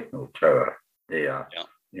the signal tower there,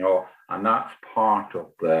 and that's part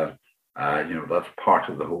of the. That's part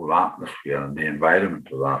of the whole atmosphere and the environment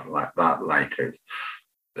of that lighthouse.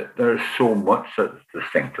 There's so much that's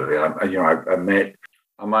distinctive there. I met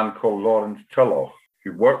a man called Lawrence Tulloch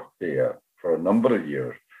who worked there for a number of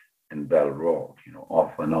years in Bell Rock,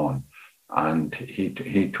 off and on. And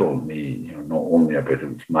he told me, not only about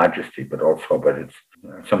its majesty, but also about its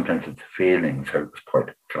sometimes its failings, how it's quite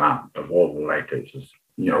cramped of all the lighthouses.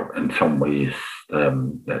 In some ways,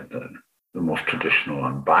 the most traditional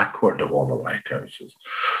and backward of all the lighthouses.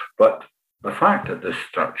 But the fact that this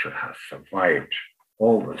structure has survived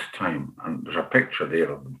all this time, and there's a picture there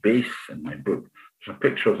of the base in my book, there's a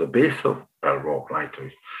picture of the base of Bell Rock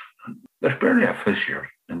Lighthouse, and there's barely a fissure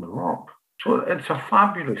in the rock. So it's a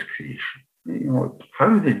fabulous creation.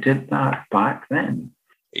 How they did that back then.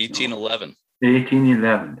 1811.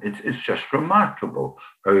 1811. It's just remarkable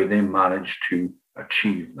how they managed to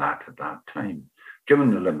achieve that at that time.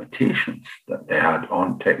 Given the limitations that they had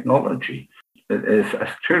on technology,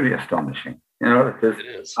 it's truly astonishing. It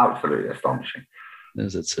is absolutely astonishing.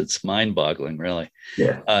 It's mind-boggling, really.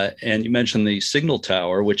 Yeah. And you mentioned the signal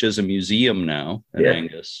tower, which is a museum now in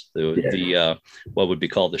Angus. The what would be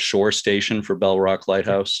called the shore station for Bell Rock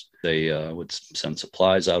Lighthouse. They would send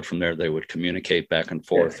supplies out from there. They would communicate back and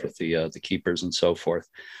forth with the keepers and so forth.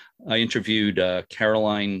 I interviewed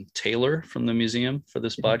Caroline Taylor from the museum for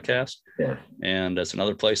this podcast. And that's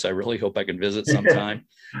another place I really hope I can visit sometime.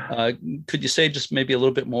 Could you say just maybe a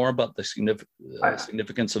little bit more about the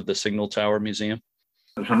significance of the Signal Tower Museum?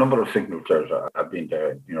 There's a number of signal towers I've been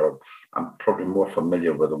to. I'm probably more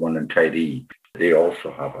familiar with the one in Tidee. They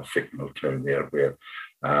also have a signal tower there where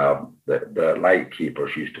the light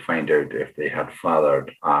keepers used to find out if they had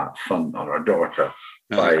fathered a son or a daughter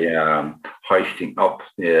by hoisting up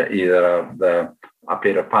either a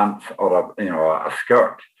pair of pants or a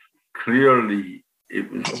skirt. Clearly,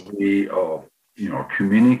 it was a way of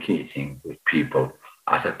communicating with people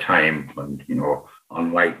at a time when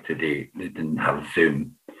unlike today, they didn't have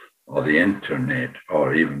Zoom or the internet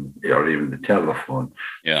or even the telephone.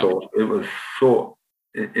 So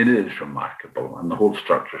it is remarkable, and the whole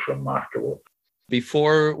structure is remarkable.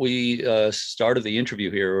 Before we started the interview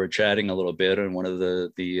here, we were chatting a little bit, and one of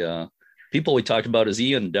the people we talked about is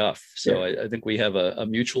Ian Duff. So I think we have a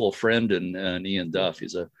mutual friend in Ian Duff.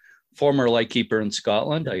 He's a former lightkeeper in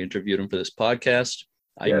Scotland. I interviewed him for this podcast.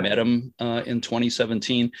 I met him in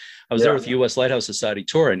 2017. I was there with the U.S. Lighthouse Society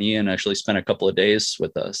tour, and Ian actually spent a couple of days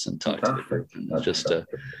with us and talked to the group. And just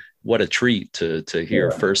what a treat to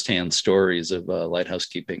hear firsthand stories of lighthouse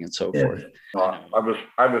keeping and so forth. I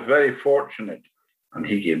was very fortunate, and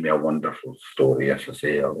he gave me a wonderful story, as I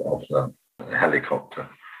say, of the helicopter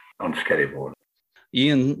on Skerryvore.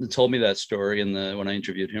 Ian told me that story when I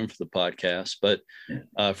interviewed him for the podcast, but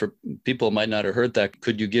for people who might not have heard that,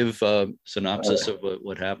 could you give a synopsis of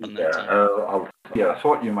what happened that time? I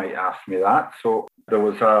thought you might ask me that. So there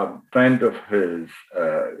was a friend of his,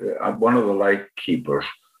 one of the light keepers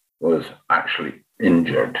was actually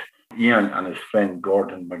injured. Ian and his friend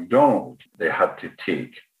Gordon MacDonald, they had to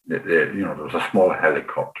take, there was a small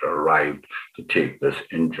helicopter arrived to take this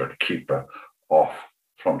injured keeper off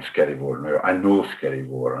from Skerryvore. Now, I know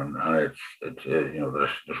Skerryvore, and it's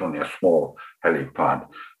there's only a small helipad.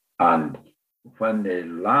 And when they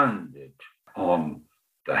landed on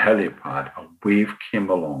the helipad, a wave came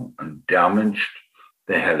along and damaged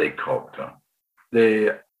the helicopter.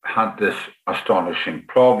 They had this astonishing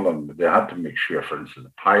problem. They had to make sure, for instance,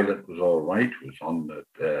 the pilot was all right, was on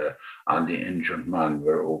and the injured man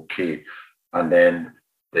were okay. And then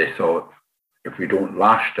they thought, if we don't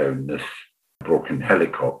lash down this broken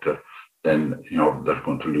helicopter, then they're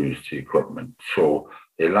going to lose the equipment. So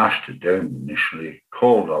they lashed it down initially,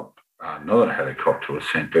 called up, another helicopter was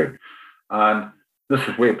sent out, and this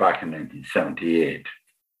is way back in 1978.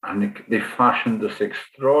 And they fashioned this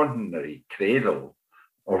extraordinary cradle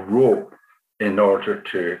or rope in order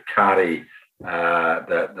to carry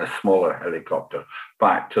the smaller helicopter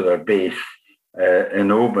back to their base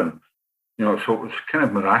in Oban. So it was kind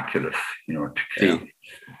of miraculous, to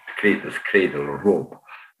create this cradle or rope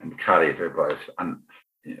and carry it about. And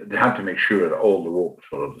they had to make sure that all the ropes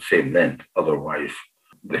were of the same length. Otherwise,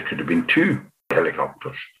 there could have been two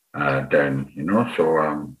helicopters down,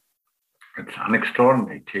 So it's an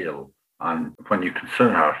extraordinary tale. And when you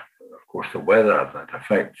consider, of course, the weather that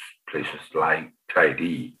affects places like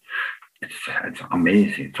Tidey, it's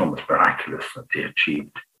amazing. It's almost miraculous that they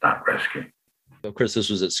achieved that rescue. Of course, this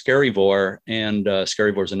was at Skerryvore, and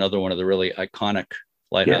Skerryvore is another one of the really iconic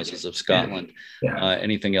lighthouses of Scotland. Yeah.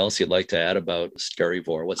 Anything else you'd like to add about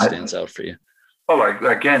Skerryvore? What stands out for you? Well,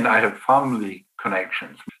 again, I have family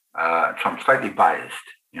connections, so I'm slightly biased.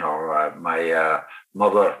 My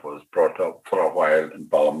mother was brought up for a while in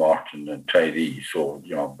Ballymartin and Tidey, so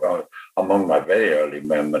among my very early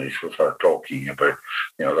memories was her talking about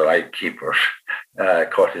the lightkeepers'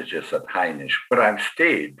 cottages at Hynish. But I have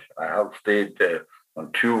stayed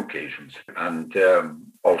on two occasions, and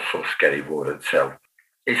also Skerryvore itself.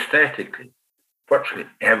 Aesthetically, virtually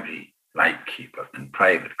every lightkeeper in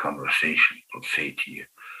private conversation will say to you,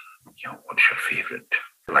 what's your favourite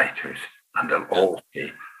lighthouse? And they'll all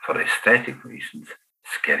say, for aesthetic reasons,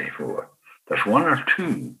 Skerryvore. There's one or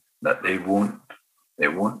two that they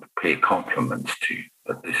won't pay compliments to,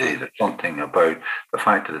 but they say there's something about the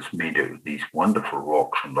fact that it's made out of these wonderful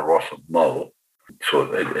rocks from the Ross of Mull. So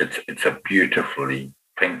it's a beautifully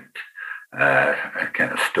pink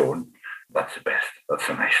kind of stone. That's the best. That's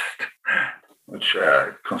the nicest. Which,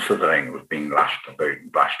 considering it was being bashed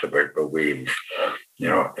about by waves,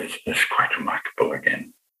 it's quite remarkable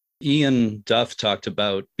again. Ian Duff talked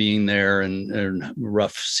about being there in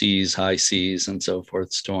rough seas, high seas, and so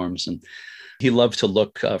forth, storms. And he loved to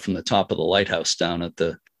look from the top of the lighthouse down at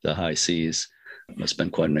the high seas. It must have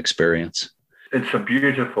been quite an experience. It's a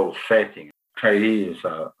beautiful setting. Tidey is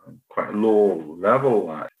a quite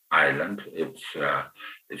low-level island.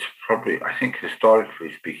 It's probably, I think,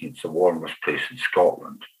 historically speaking, it's the warmest place in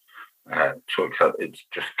Scotland. So it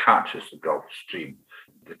just catches the Gulf Stream.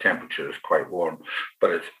 The temperature is quite warm,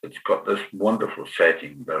 but it's got this wonderful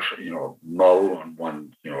setting. There's Mull on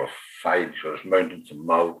one side. There's mountains of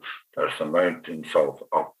Mull. There's the mountains of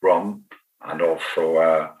Brum, and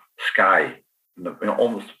also Skye,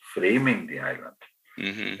 almost framing the island.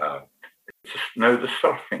 Mm-hmm. It's now the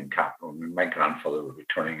surfing capital. My grandfather would be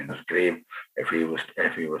turning in his grave if he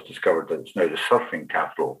was discovered that it's now the surfing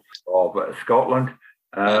capital of Scotland.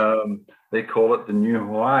 They call it the New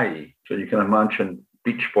Hawaii. So you can imagine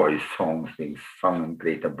Beach Boys songs being sung in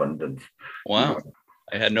great abundance. Wow.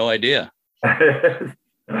 I had no idea.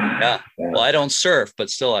 Yeah. Well, I don't surf, but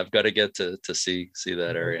still I've got to get to see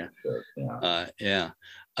that area. Yeah.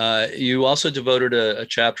 You also devoted a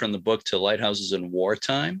chapter in the book to lighthouses in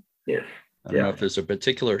wartime. Yes. I don't know if there's a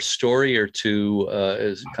particular story or two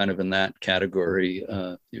is kind of in that category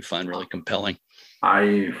you find really compelling.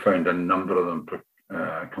 I found a number of them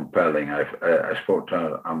compelling. I spoke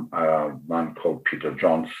to a man called Peter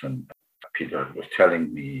Johnson. Peter was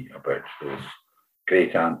telling me about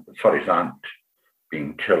his aunt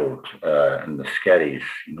being killed in the Skerries,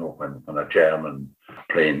 when a German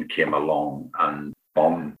plane came along and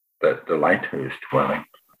bombed the lighthouse dwelling.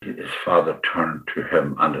 His father turned to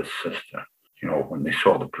him and his sister, when they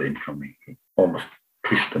saw the plane coming, he almost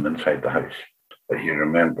pushed them inside the house. But he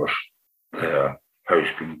remembers the house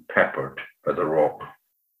being peppered by the rock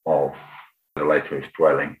of the lighthouse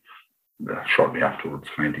dwelling. Shortly afterwards,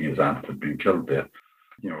 finding his aunt had been killed there.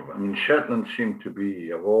 Shetland seemed to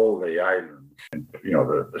be, of all the islands,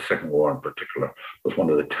 the Second War in particular, was one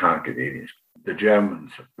of the target areas. The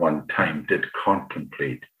Germans at one time did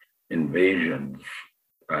contemplate invasions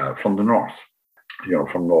from the north.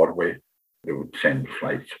 from Norway. They would send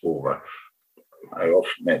flights over. I also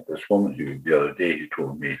met this woman who the other day who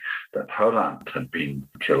told me that her aunt had been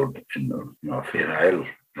killed in the Fair Isle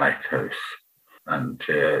lighthouse, and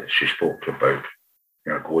she spoke about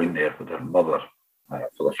going there with her mother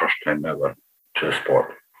for the first time ever to a spot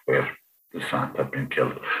where the aunt had been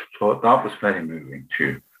killed. So that was very moving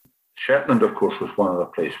too. Shetland, of course, was one of the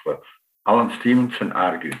places where Alan Stevenson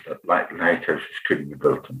argued that lighthouses couldn't be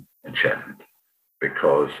built in Shetland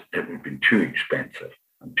because it would have been too expensive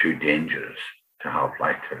and too dangerous to have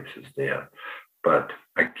lighthouses there. But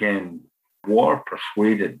again, war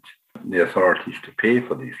persuaded the authorities to pay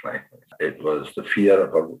for these lighthouses. It was the fear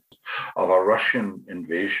of a Russian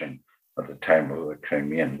invasion at the time of the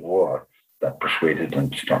Crimean War that persuaded them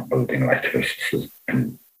to start building lighthouses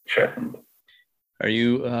in Shetland.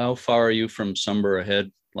 How far are you from Sumburgh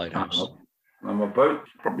Head Lighthouse? I'm about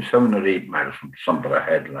probably 7 or 8 miles from Sumburgh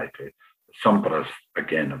Head Lighthouse. Sumburgh is,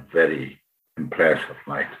 again, a very impressive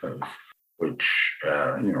lighthouse, which,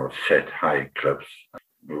 set high cliffs.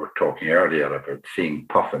 We were talking earlier about seeing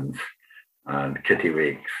puffins and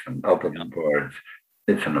kittiwakes and other birds.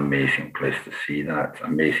 It's an amazing place to see that.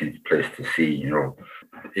 Amazing place to see,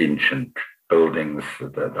 ancient buildings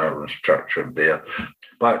that are structured there.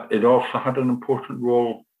 But it also had an important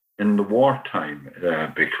role in the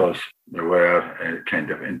wartime because there were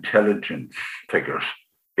kind of intelligence figures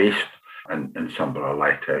based in Sumburgh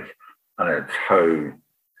Lighthouse. And it's how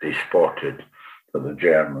they spotted that the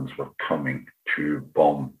Germans were coming to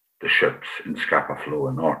bomb the ships in Scapa Flow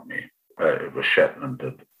and Orkney. It was Shetland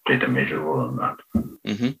that played a major role in that.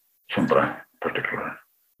 Mm-hmm. Sumburgh particularly.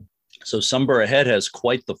 So Sumburgh Head has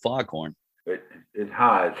quite the foghorn. It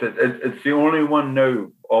has. It's the only one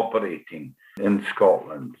now operating in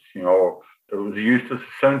Scotland. It was used as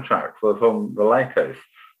a soundtrack for the film The Lighthouse,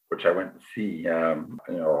 which I went to see. A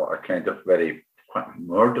kind of very quite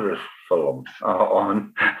murderous film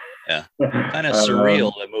on. Yeah, kind of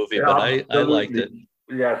surreal, the movie, but I liked it.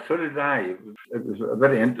 Yeah, so did I. It was a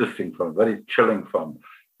very interesting film, very chilling film.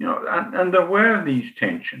 And there were these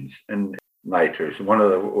tensions in Lighthouse. One of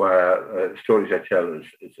the stories I tell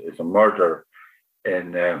is a murder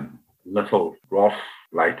in Little Ross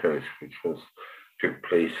Lighthouse, which took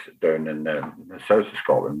place down in the south of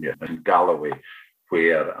Scotland, in Galloway,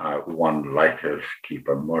 where one lighthouse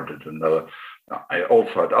keeper murdered another. I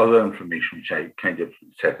also had other information which I kind of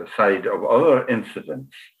set aside of other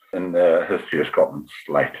incidents in the history of Scotland's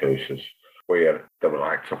lighthouses where there were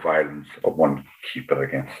acts of violence of one keeper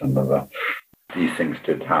against another. These things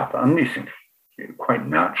did happen, and these things quite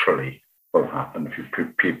naturally will happen if you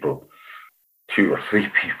put 2 or 3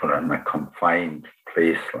 people in a confined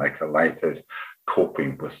place like a lighthouse,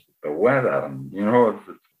 coping with the weather. And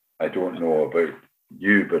I don't know about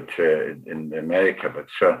you, but in America, but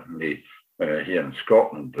certainly here in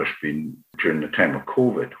Scotland, there's been, during the time of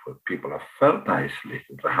COVID, where people have felt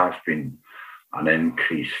isolated, there has been an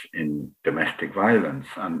increase in domestic violence,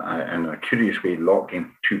 and in a curious way,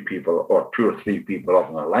 locking 2 people or 2 or 3 people up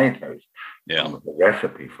in a lighthouse. Yeah, the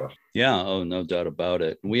recipe for. Yeah, oh, no doubt about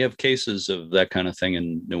it. We have cases of that kind of thing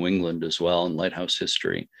in New England as well in lighthouse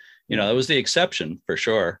history. That was the exception for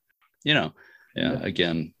sure.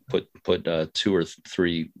 Again, put 2 or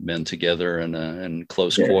 3 men together in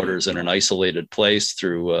close quarters in an isolated place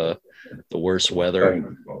through the worst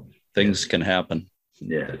weather. Things can happen.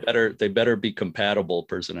 Yeah, they better be compatible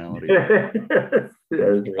personality.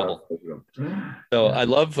 So I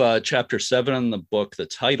love chapter 7 in the book. The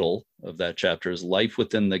title of that chapter is "Life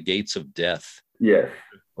Within the Gates of Death." Yes,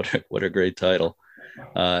 what a great title.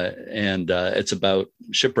 And it's about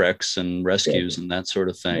shipwrecks and rescues and that sort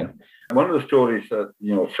of thing. Yeah. One of the stories that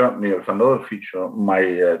certainly is another feature of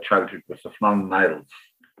my childhood was the Flannan Isles.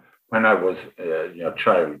 When I was a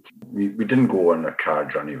child, we didn't go on a car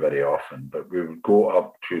journey very often, but we would go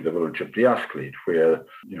up to the village of Diasclade, where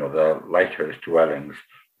the lighthouse dwellings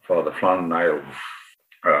for the Flannan Isles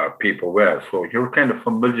people were. So you're kind of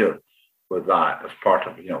familiar with that as part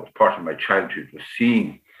of part of my childhood was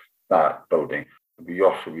seeing that building. We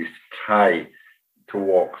also used to try to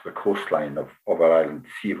walk the coastline of our island,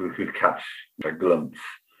 see if we could catch a glimpse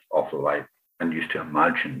of the light, and used to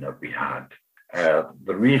imagine that we had.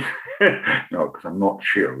 The reason, because I'm not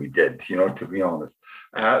sure we did, to be honest.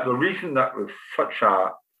 The reason that was such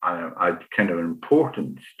a kind of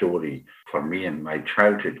important story for me in my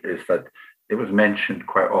childhood is that it was mentioned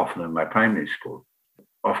quite often in my primary school.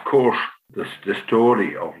 Of course, the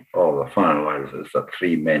story of the Flannan Isles is that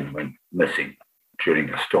 3 men went missing during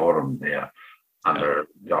a storm there. And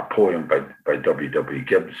a poem by W.W.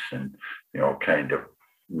 Gibson, kind of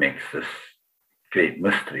makes this great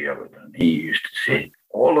mystery of it. And he used to say,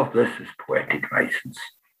 all of this is poetic license.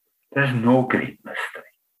 There's no great mystery.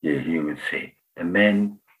 He would say, the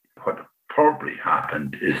men, what probably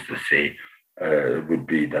happened is to say, would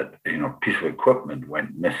be that, piece of equipment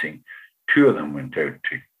went missing. Two of them went out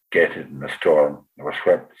to get it in the storm. They were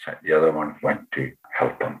swept aside. The other one went to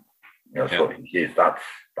help them. So in case that's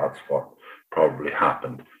what probably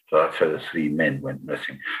happened. So that's how the three men went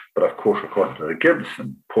missing. But of course, according to the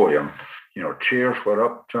Gibson poem, chairs were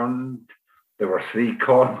upturned. There were three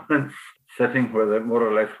cormorants sitting more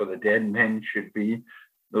or less where the dead men should be.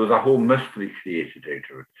 There was a whole mystery created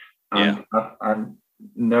out of it. And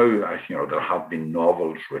now, there have been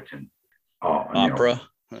novels written. Opera.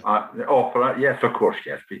 The opera, yes, of course,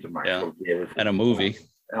 yes. Peter Maxwell Davies. And a movie.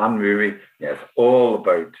 And movie, yes, all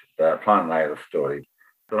about the Planet Isle story.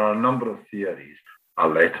 There are a number of theories. A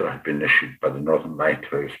letter had been issued by the Northern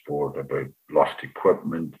Lighthouse Board about lost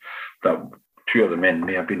equipment, that two of the men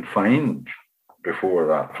may have been fined before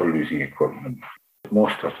that for losing equipment.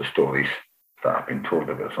 Most of the stories that have been told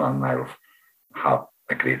about Planet Isles have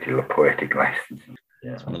a great deal of poetic license.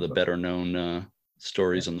 Yeah. It's one of the better known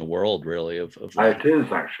stories in the world, really. Of that. It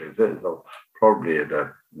is, actually. It is probably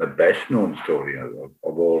the best known story of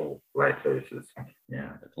all lighthouses. Yeah.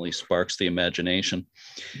 Definitely sparks the imagination.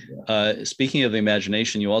 Yeah. Speaking of the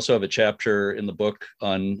imagination, you also have a chapter in the book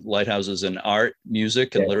on lighthouses in art,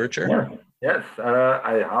 music, and literature. Yeah. Yes,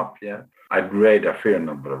 I have, yeah. I've read a fair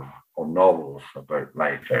number of novels about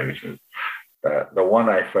lighthouses. The one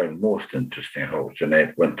I found most interesting was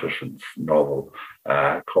Jeanette Winterson's novel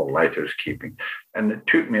called Lighthouse Keeping. And it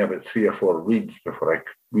took me about 3 or 4 reads before I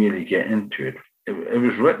could really get into it. It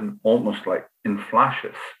was written almost like in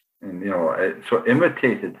flashes. And, it sort of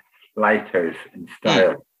imitated Lighthouse in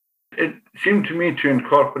style. It seemed to me to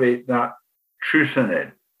incorporate that truth in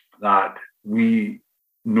it, that we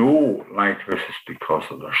know lighthouses because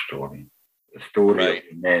of their story. The story of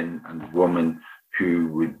the men and women who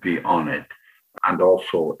would be on it. And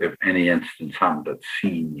also, if any instance happened at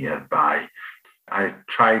sea nearby, I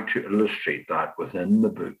tried to illustrate that within the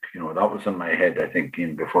book. That was in my head, I think,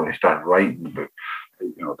 even before I started writing the book,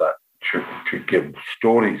 that to give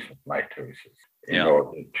stories of lighthouses in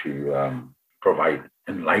order to provide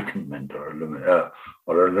enlightenment or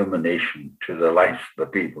illumination to the lives of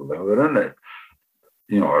the people that were in it.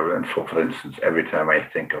 And so, for instance, every time I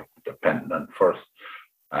think of the Pentland Firth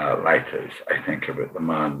lighthouse, I think about the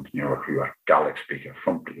man, who a Gaelic speaker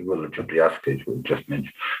from the village of Briascage, we just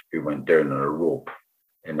mentioned, who went down on a rope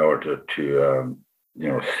in order to,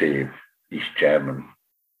 save East German,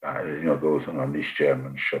 those on an East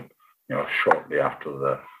German ship, shortly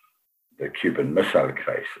after the Cuban Missile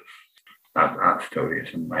Crisis. That story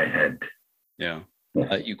is in my head. Yeah.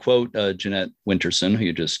 You quote Jeanette Winterson, who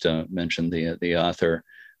you just mentioned, the author,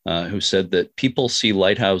 who said that people see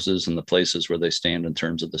lighthouses in the places where they stand in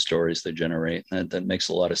terms of the stories they generate. And that makes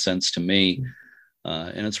a lot of sense to me.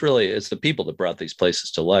 And it's the people that brought these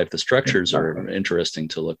places to life. The structures are interesting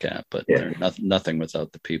to look at, but they're nothing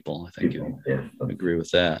without the people. I think you agree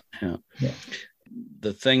with that. Yeah.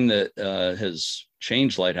 The thing that has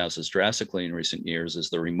changed lighthouses drastically in recent years is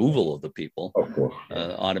the removal of the people, of course,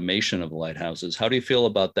 automation of lighthouses. How do you feel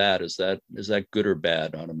about that? Is that good or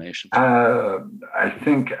bad, automation? I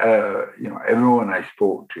think everyone I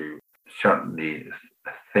spoke to certainly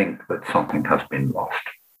think that something has been lost,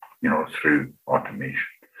 through automation.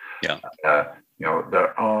 Yeah.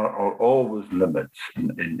 There are always limits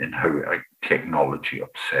in how technology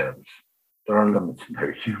observes. There are limits in how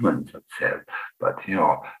humans observe, but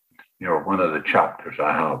one of the chapters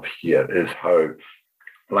I have here is how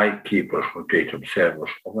light keepers were great observers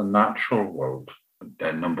of the natural world,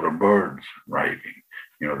 the number of birds arriving,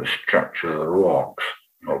 the structure of the rocks,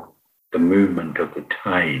 the movement of the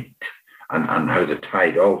tide, and how the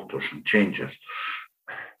tide alters and changes.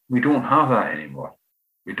 We don't have that anymore.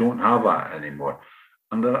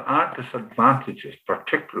 And there are disadvantages,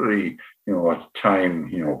 particularly, at a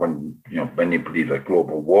time, when, many believe that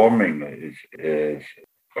global warming is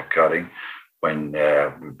occurring, when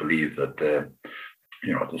we believe that, the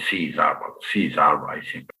seas are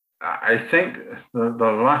rising. I think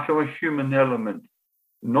the lack of a human element,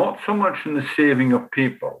 not so much in the saving of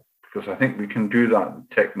people, because I think we can do that in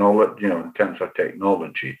technology, in terms of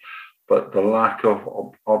technology, but the lack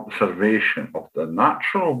of observation of the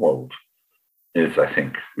natural world is, I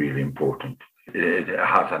think, really important. It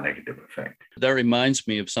has a negative effect. That reminds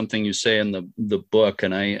me of something you say in the book,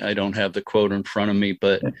 and I don't have the quote in front of me,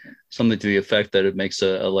 but something to the effect that it makes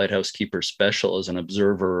a lighthouse keeper special as an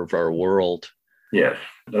observer of our world. Yes,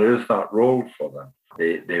 there is that role for them.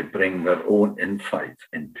 They bring their own insights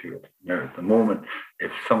into it. At the moment,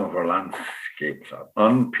 if some of our landscapes are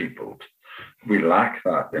unpeopled, we lack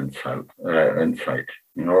that insight.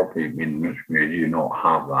 You know, we do not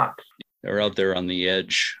have that. They're out there on the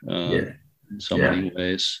edge in so many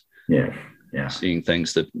ways. Yes. Yeah. Seeing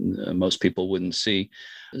things that most people wouldn't see.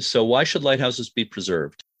 So why should lighthouses be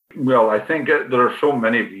preserved? Well, I think there are so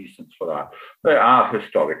many reasons for that. They are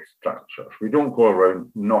historic structures. We don't go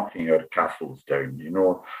around knocking our castles down.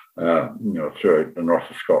 Throughout the north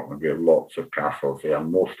of Scotland, we have lots of castles. They are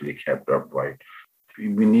mostly kept upright.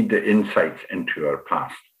 We need the insights into our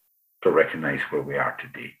past to recognise where we are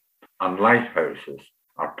today. And lighthouses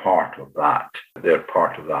are part of that. They're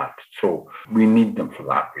part of that. So we need them for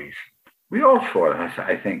that reason. We also,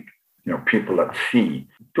 I think, people at sea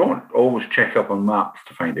don't always check up on maps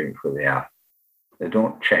to find out where they are. They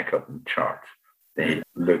don't check up on charts. They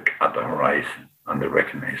look at the horizon and they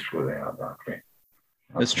recognize where they are that way.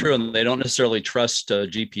 That's true. And they don't necessarily trust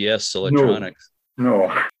GPS electronics.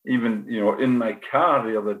 No. Even, in my car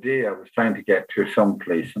the other day, I was trying to get to some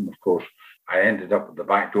place. And of course, I ended up at the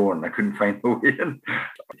back door and I couldn't find the way in.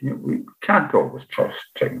 We can't always trust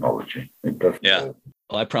technology. It doesn't. Yeah.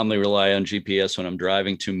 Well, I probably rely on GPS when I'm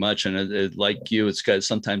driving too much. And like you,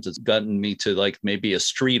 sometimes it's gotten me to like maybe a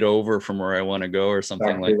street over from where I want to go or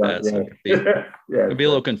something like that. So it'd be a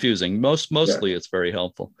little confusing. Mostly it's very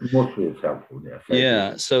helpful. Mostly it's helpful, yes.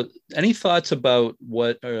 Yeah. So any thoughts about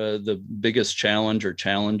what the biggest challenge or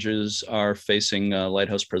challenges are facing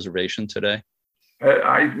lighthouse preservation today?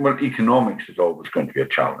 Economics is always going to be a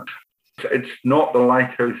challenge. It's not the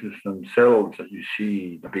lighthouses themselves that you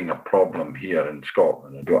see being a problem here in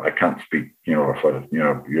Scotland. I can't speak, for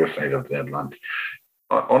your side of the Atlantic.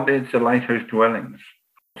 It's the lighthouse dwellings.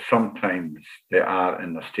 Sometimes they are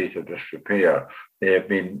in a state of disrepair. They have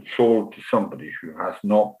been sold to somebody who has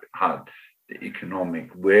not had the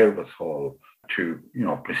economic wherewithal to,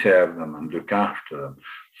 preserve them and look after them.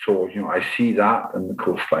 So, I see that in the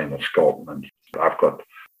coastline of Scotland. I've got,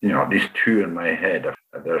 at least two in my head.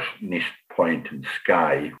 There's Neist Point and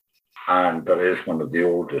Skye, and there is one of the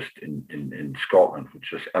oldest in Scotland,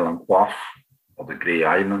 which is Ellenquough, or the Grey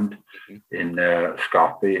Island in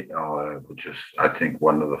Scarpe, which is, I think,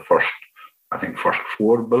 one of the first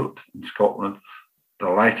four built in Scotland. The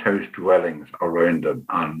lighthouse dwellings around them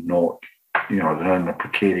are not, they're in a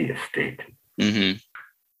precarious state. Mm-hmm.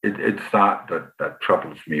 It's that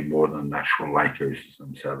troubles me more than the actual lighthouses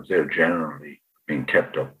themselves. They're generally being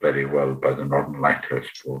kept up very well by the Northern Lighthouse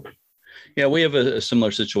Board. Yeah, we have a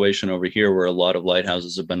similar situation over here where a lot of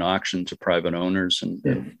lighthouses have been auctioned to private owners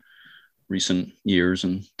in recent years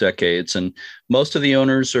and decades. And most of the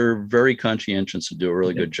owners are very conscientious and do a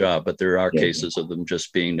really good job, but there are cases of them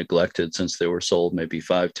just being neglected since they were sold maybe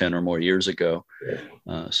 5, 10 or more years ago.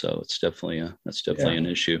 So it's definitely an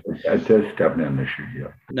issue. It is definitely an issue,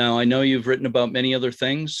 yeah. Now, I know you've written about many other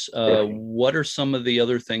things. What are some of the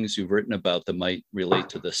other things you've written about that might relate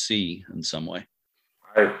to the sea in some way?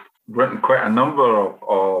 I've written quite a number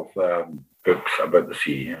of books about the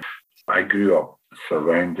sea. I grew up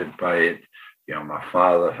surrounded by it. My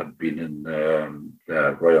father had been in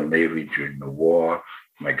the Royal Navy during the war.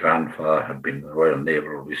 My grandfather had been in the Royal Naval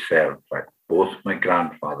Reserve. In fact, both my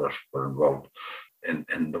grandfathers were involved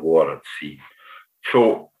in the war at sea.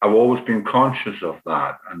 So I've always been conscious of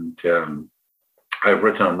that. And I've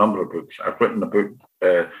written a number of books. I've written a book,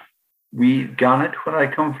 We Gannet, where I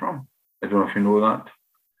come from. I don't know if you know that.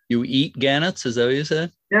 You eat gannets? Is that what you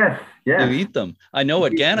said? Yes. You eat them. I know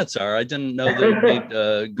what gannets are. I didn't know they made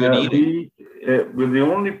good eating. We're the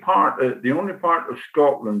only part of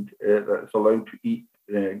Scotland that's allowed to eat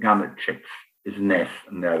gannet chicks is Ness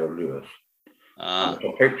and Narrow Lewis. A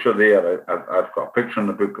picture there. I've got a picture in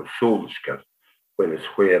the book of Solskjaer,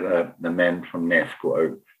 where the men from Ness go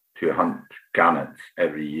out to hunt gannets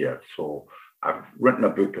every year. So I've written a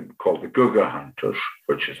book called The Gugger Hunters,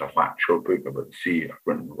 which is a factual book about the sea. I've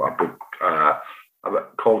written a book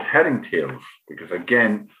called Herring Tales, because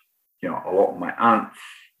again, a lot of my aunts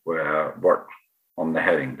worked on the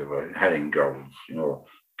herring. They were herring girls,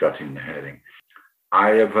 gutting the herring. I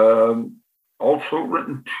have also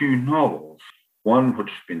written 2 novels. One which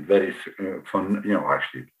has been very fun,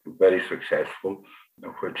 actually very successful,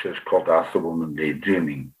 which is called As the Woman Lay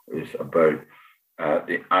Dreaming, is about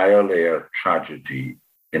the Islair tragedy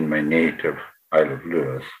in my native Isle of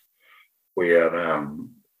Lewis, where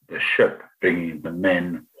the ship bringing the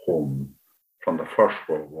men home from the First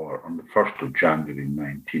World War on the 1st of January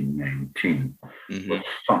 1919 was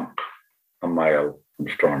sunk a mile from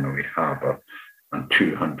Stornoway Harbour, and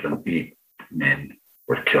 208 men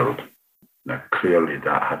were killed. Now, clearly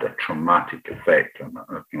that had a traumatic effect on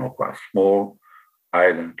quite a small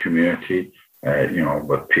island community,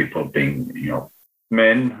 with people being,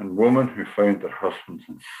 men and women who found their husbands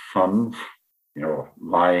and sons,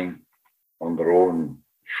 lying on their own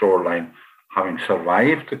shoreline, having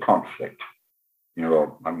survived the conflict,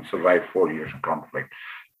 having survived 4 years of conflict.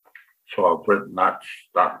 So I've written that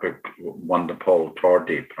book won the Paul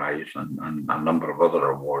Torday Prize and a number of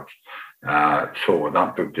other awards. So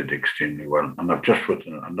that book did extremely well. And I've just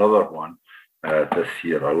written another one this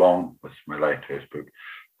year along with my Lighthouse book,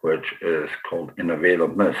 which is called In a Veil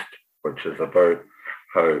of Mist, which is about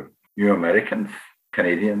how new Americans,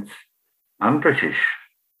 Canadians, and British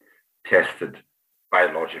tested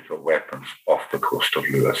biological weapons off the coast of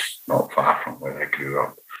Lewis, not far from where I grew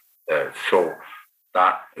up. So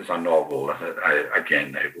that is a novel that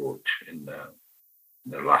I wrote in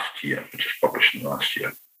the last year, which is published in the last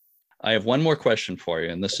year. I have one more question for you,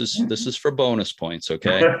 and this is for bonus points,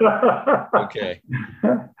 okay? Okay.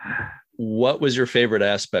 What was your favorite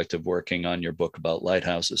aspect of working on your book about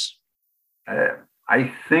lighthouses?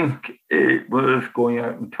 I think it was going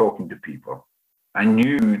out and talking to people. I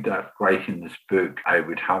knew that writing this book, I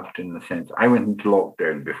would have to, in the sense, I went into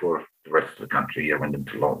lockdown before the rest of the country here went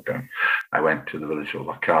into lockdown. I went to the village of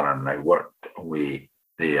Lochcarron and I worked away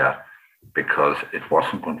there because it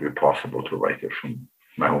wasn't going to be possible to write it from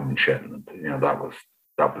my home in Shetland. That was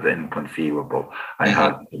inconceivable. I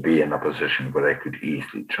had to be in a position where I could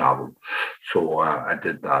easily travel. So I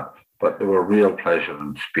did that. But there were real pleasure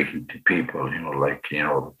in speaking to people,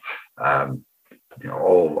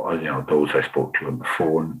 all those I spoke to on the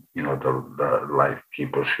phone, the life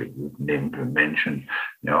keepers who named and mentioned,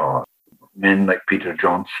 men like Peter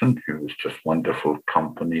Johnson, who was just wonderful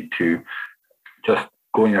company too, just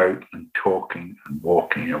going out and talking and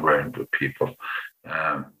walking around with people.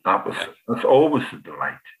 That's always a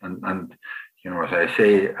delight. And as I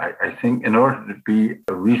say, I think in order to be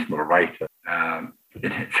a reasonable writer,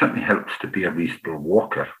 it certainly helps to be a reasonable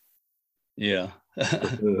walker. Yeah.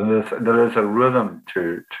 there is a rhythm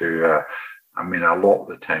to a lot of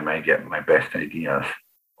the time I get my best ideas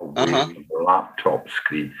away from the laptop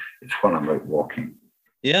screen. It's when I'm out walking.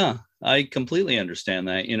 Yeah, I completely understand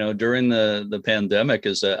that. During the pandemic,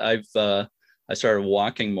 I started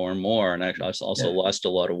walking more and more, and I also lost a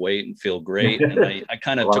lot of weight and feel great. And I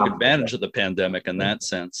kind of took advantage of the pandemic in that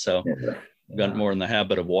sense. So I got more in the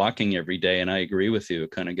habit of walking every day, and I agree with you.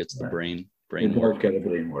 It kind of gets the brain get the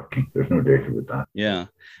brain working. There's no doubt about that. Yeah.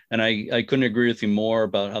 And I couldn't agree with you more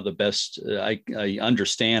about how the best, I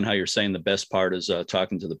understand how you're saying the best part is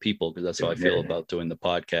talking to the people, because that's how I feel about doing the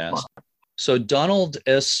podcast. So Donald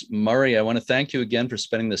S. Murray, I want to thank you again for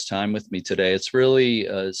spending this time with me today. It's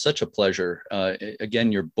really such a pleasure.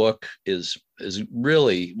 Again, your book is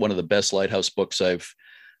really one of the best lighthouse books I've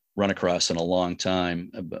run across in a long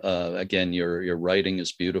time. Again, your writing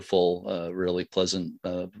is beautiful, really pleasant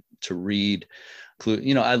to read.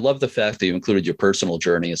 I love the fact that you included your personal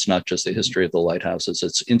journey. It's not just the history of the lighthouses.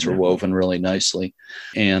 It's interwoven really nicely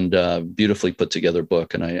and beautifully put together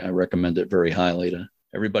book. And I recommend it very highly to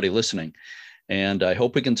everybody listening. And I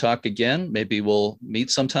hope we can talk again. Maybe we'll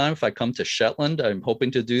meet sometime if I come to Shetland. I'm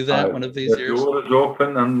hoping to do that one of these years. The door is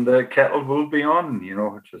open and the kettle will be on,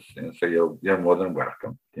 so you're more than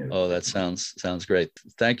welcome. Oh, that sounds great.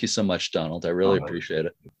 Thank you so much, Donald. I really appreciate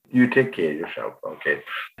it. You take care of yourself, okay?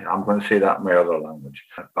 I'm going to say that in my other language.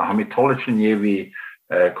 I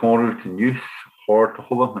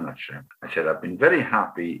said, I've been very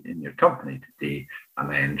happy in your company today,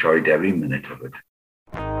 and I enjoyed every minute of it.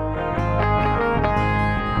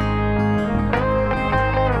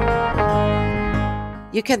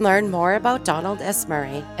 You can learn more about Donald S.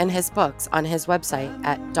 Murray and his books on his website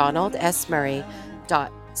at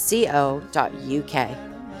donaldsmurray.co.uk.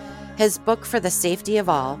 His book For the Safety of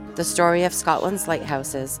All, The Story of Scotland's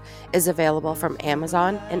Lighthouses, is available from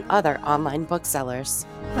Amazon and other online booksellers.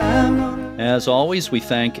 As always, we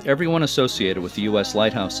thank everyone associated with the U.S.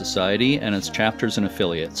 Lighthouse Society and its chapters and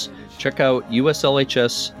affiliates. Check out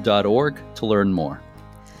uslhs.org to learn more.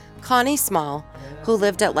 Connie Small, who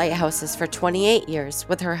lived at lighthouses for 28 years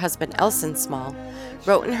with her husband Elson Small,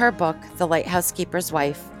 wrote in her book, The Lighthouse Keeper's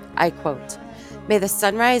Wife, I quote, "May the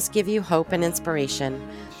sunrise give you hope and inspiration,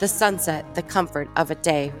 the sunset the comfort of a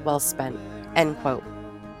day well spent," end quote.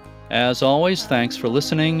 As always, thanks for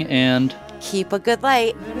listening and keep a good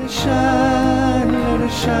light. Let it shine, let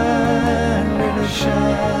it shine, let it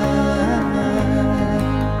shine.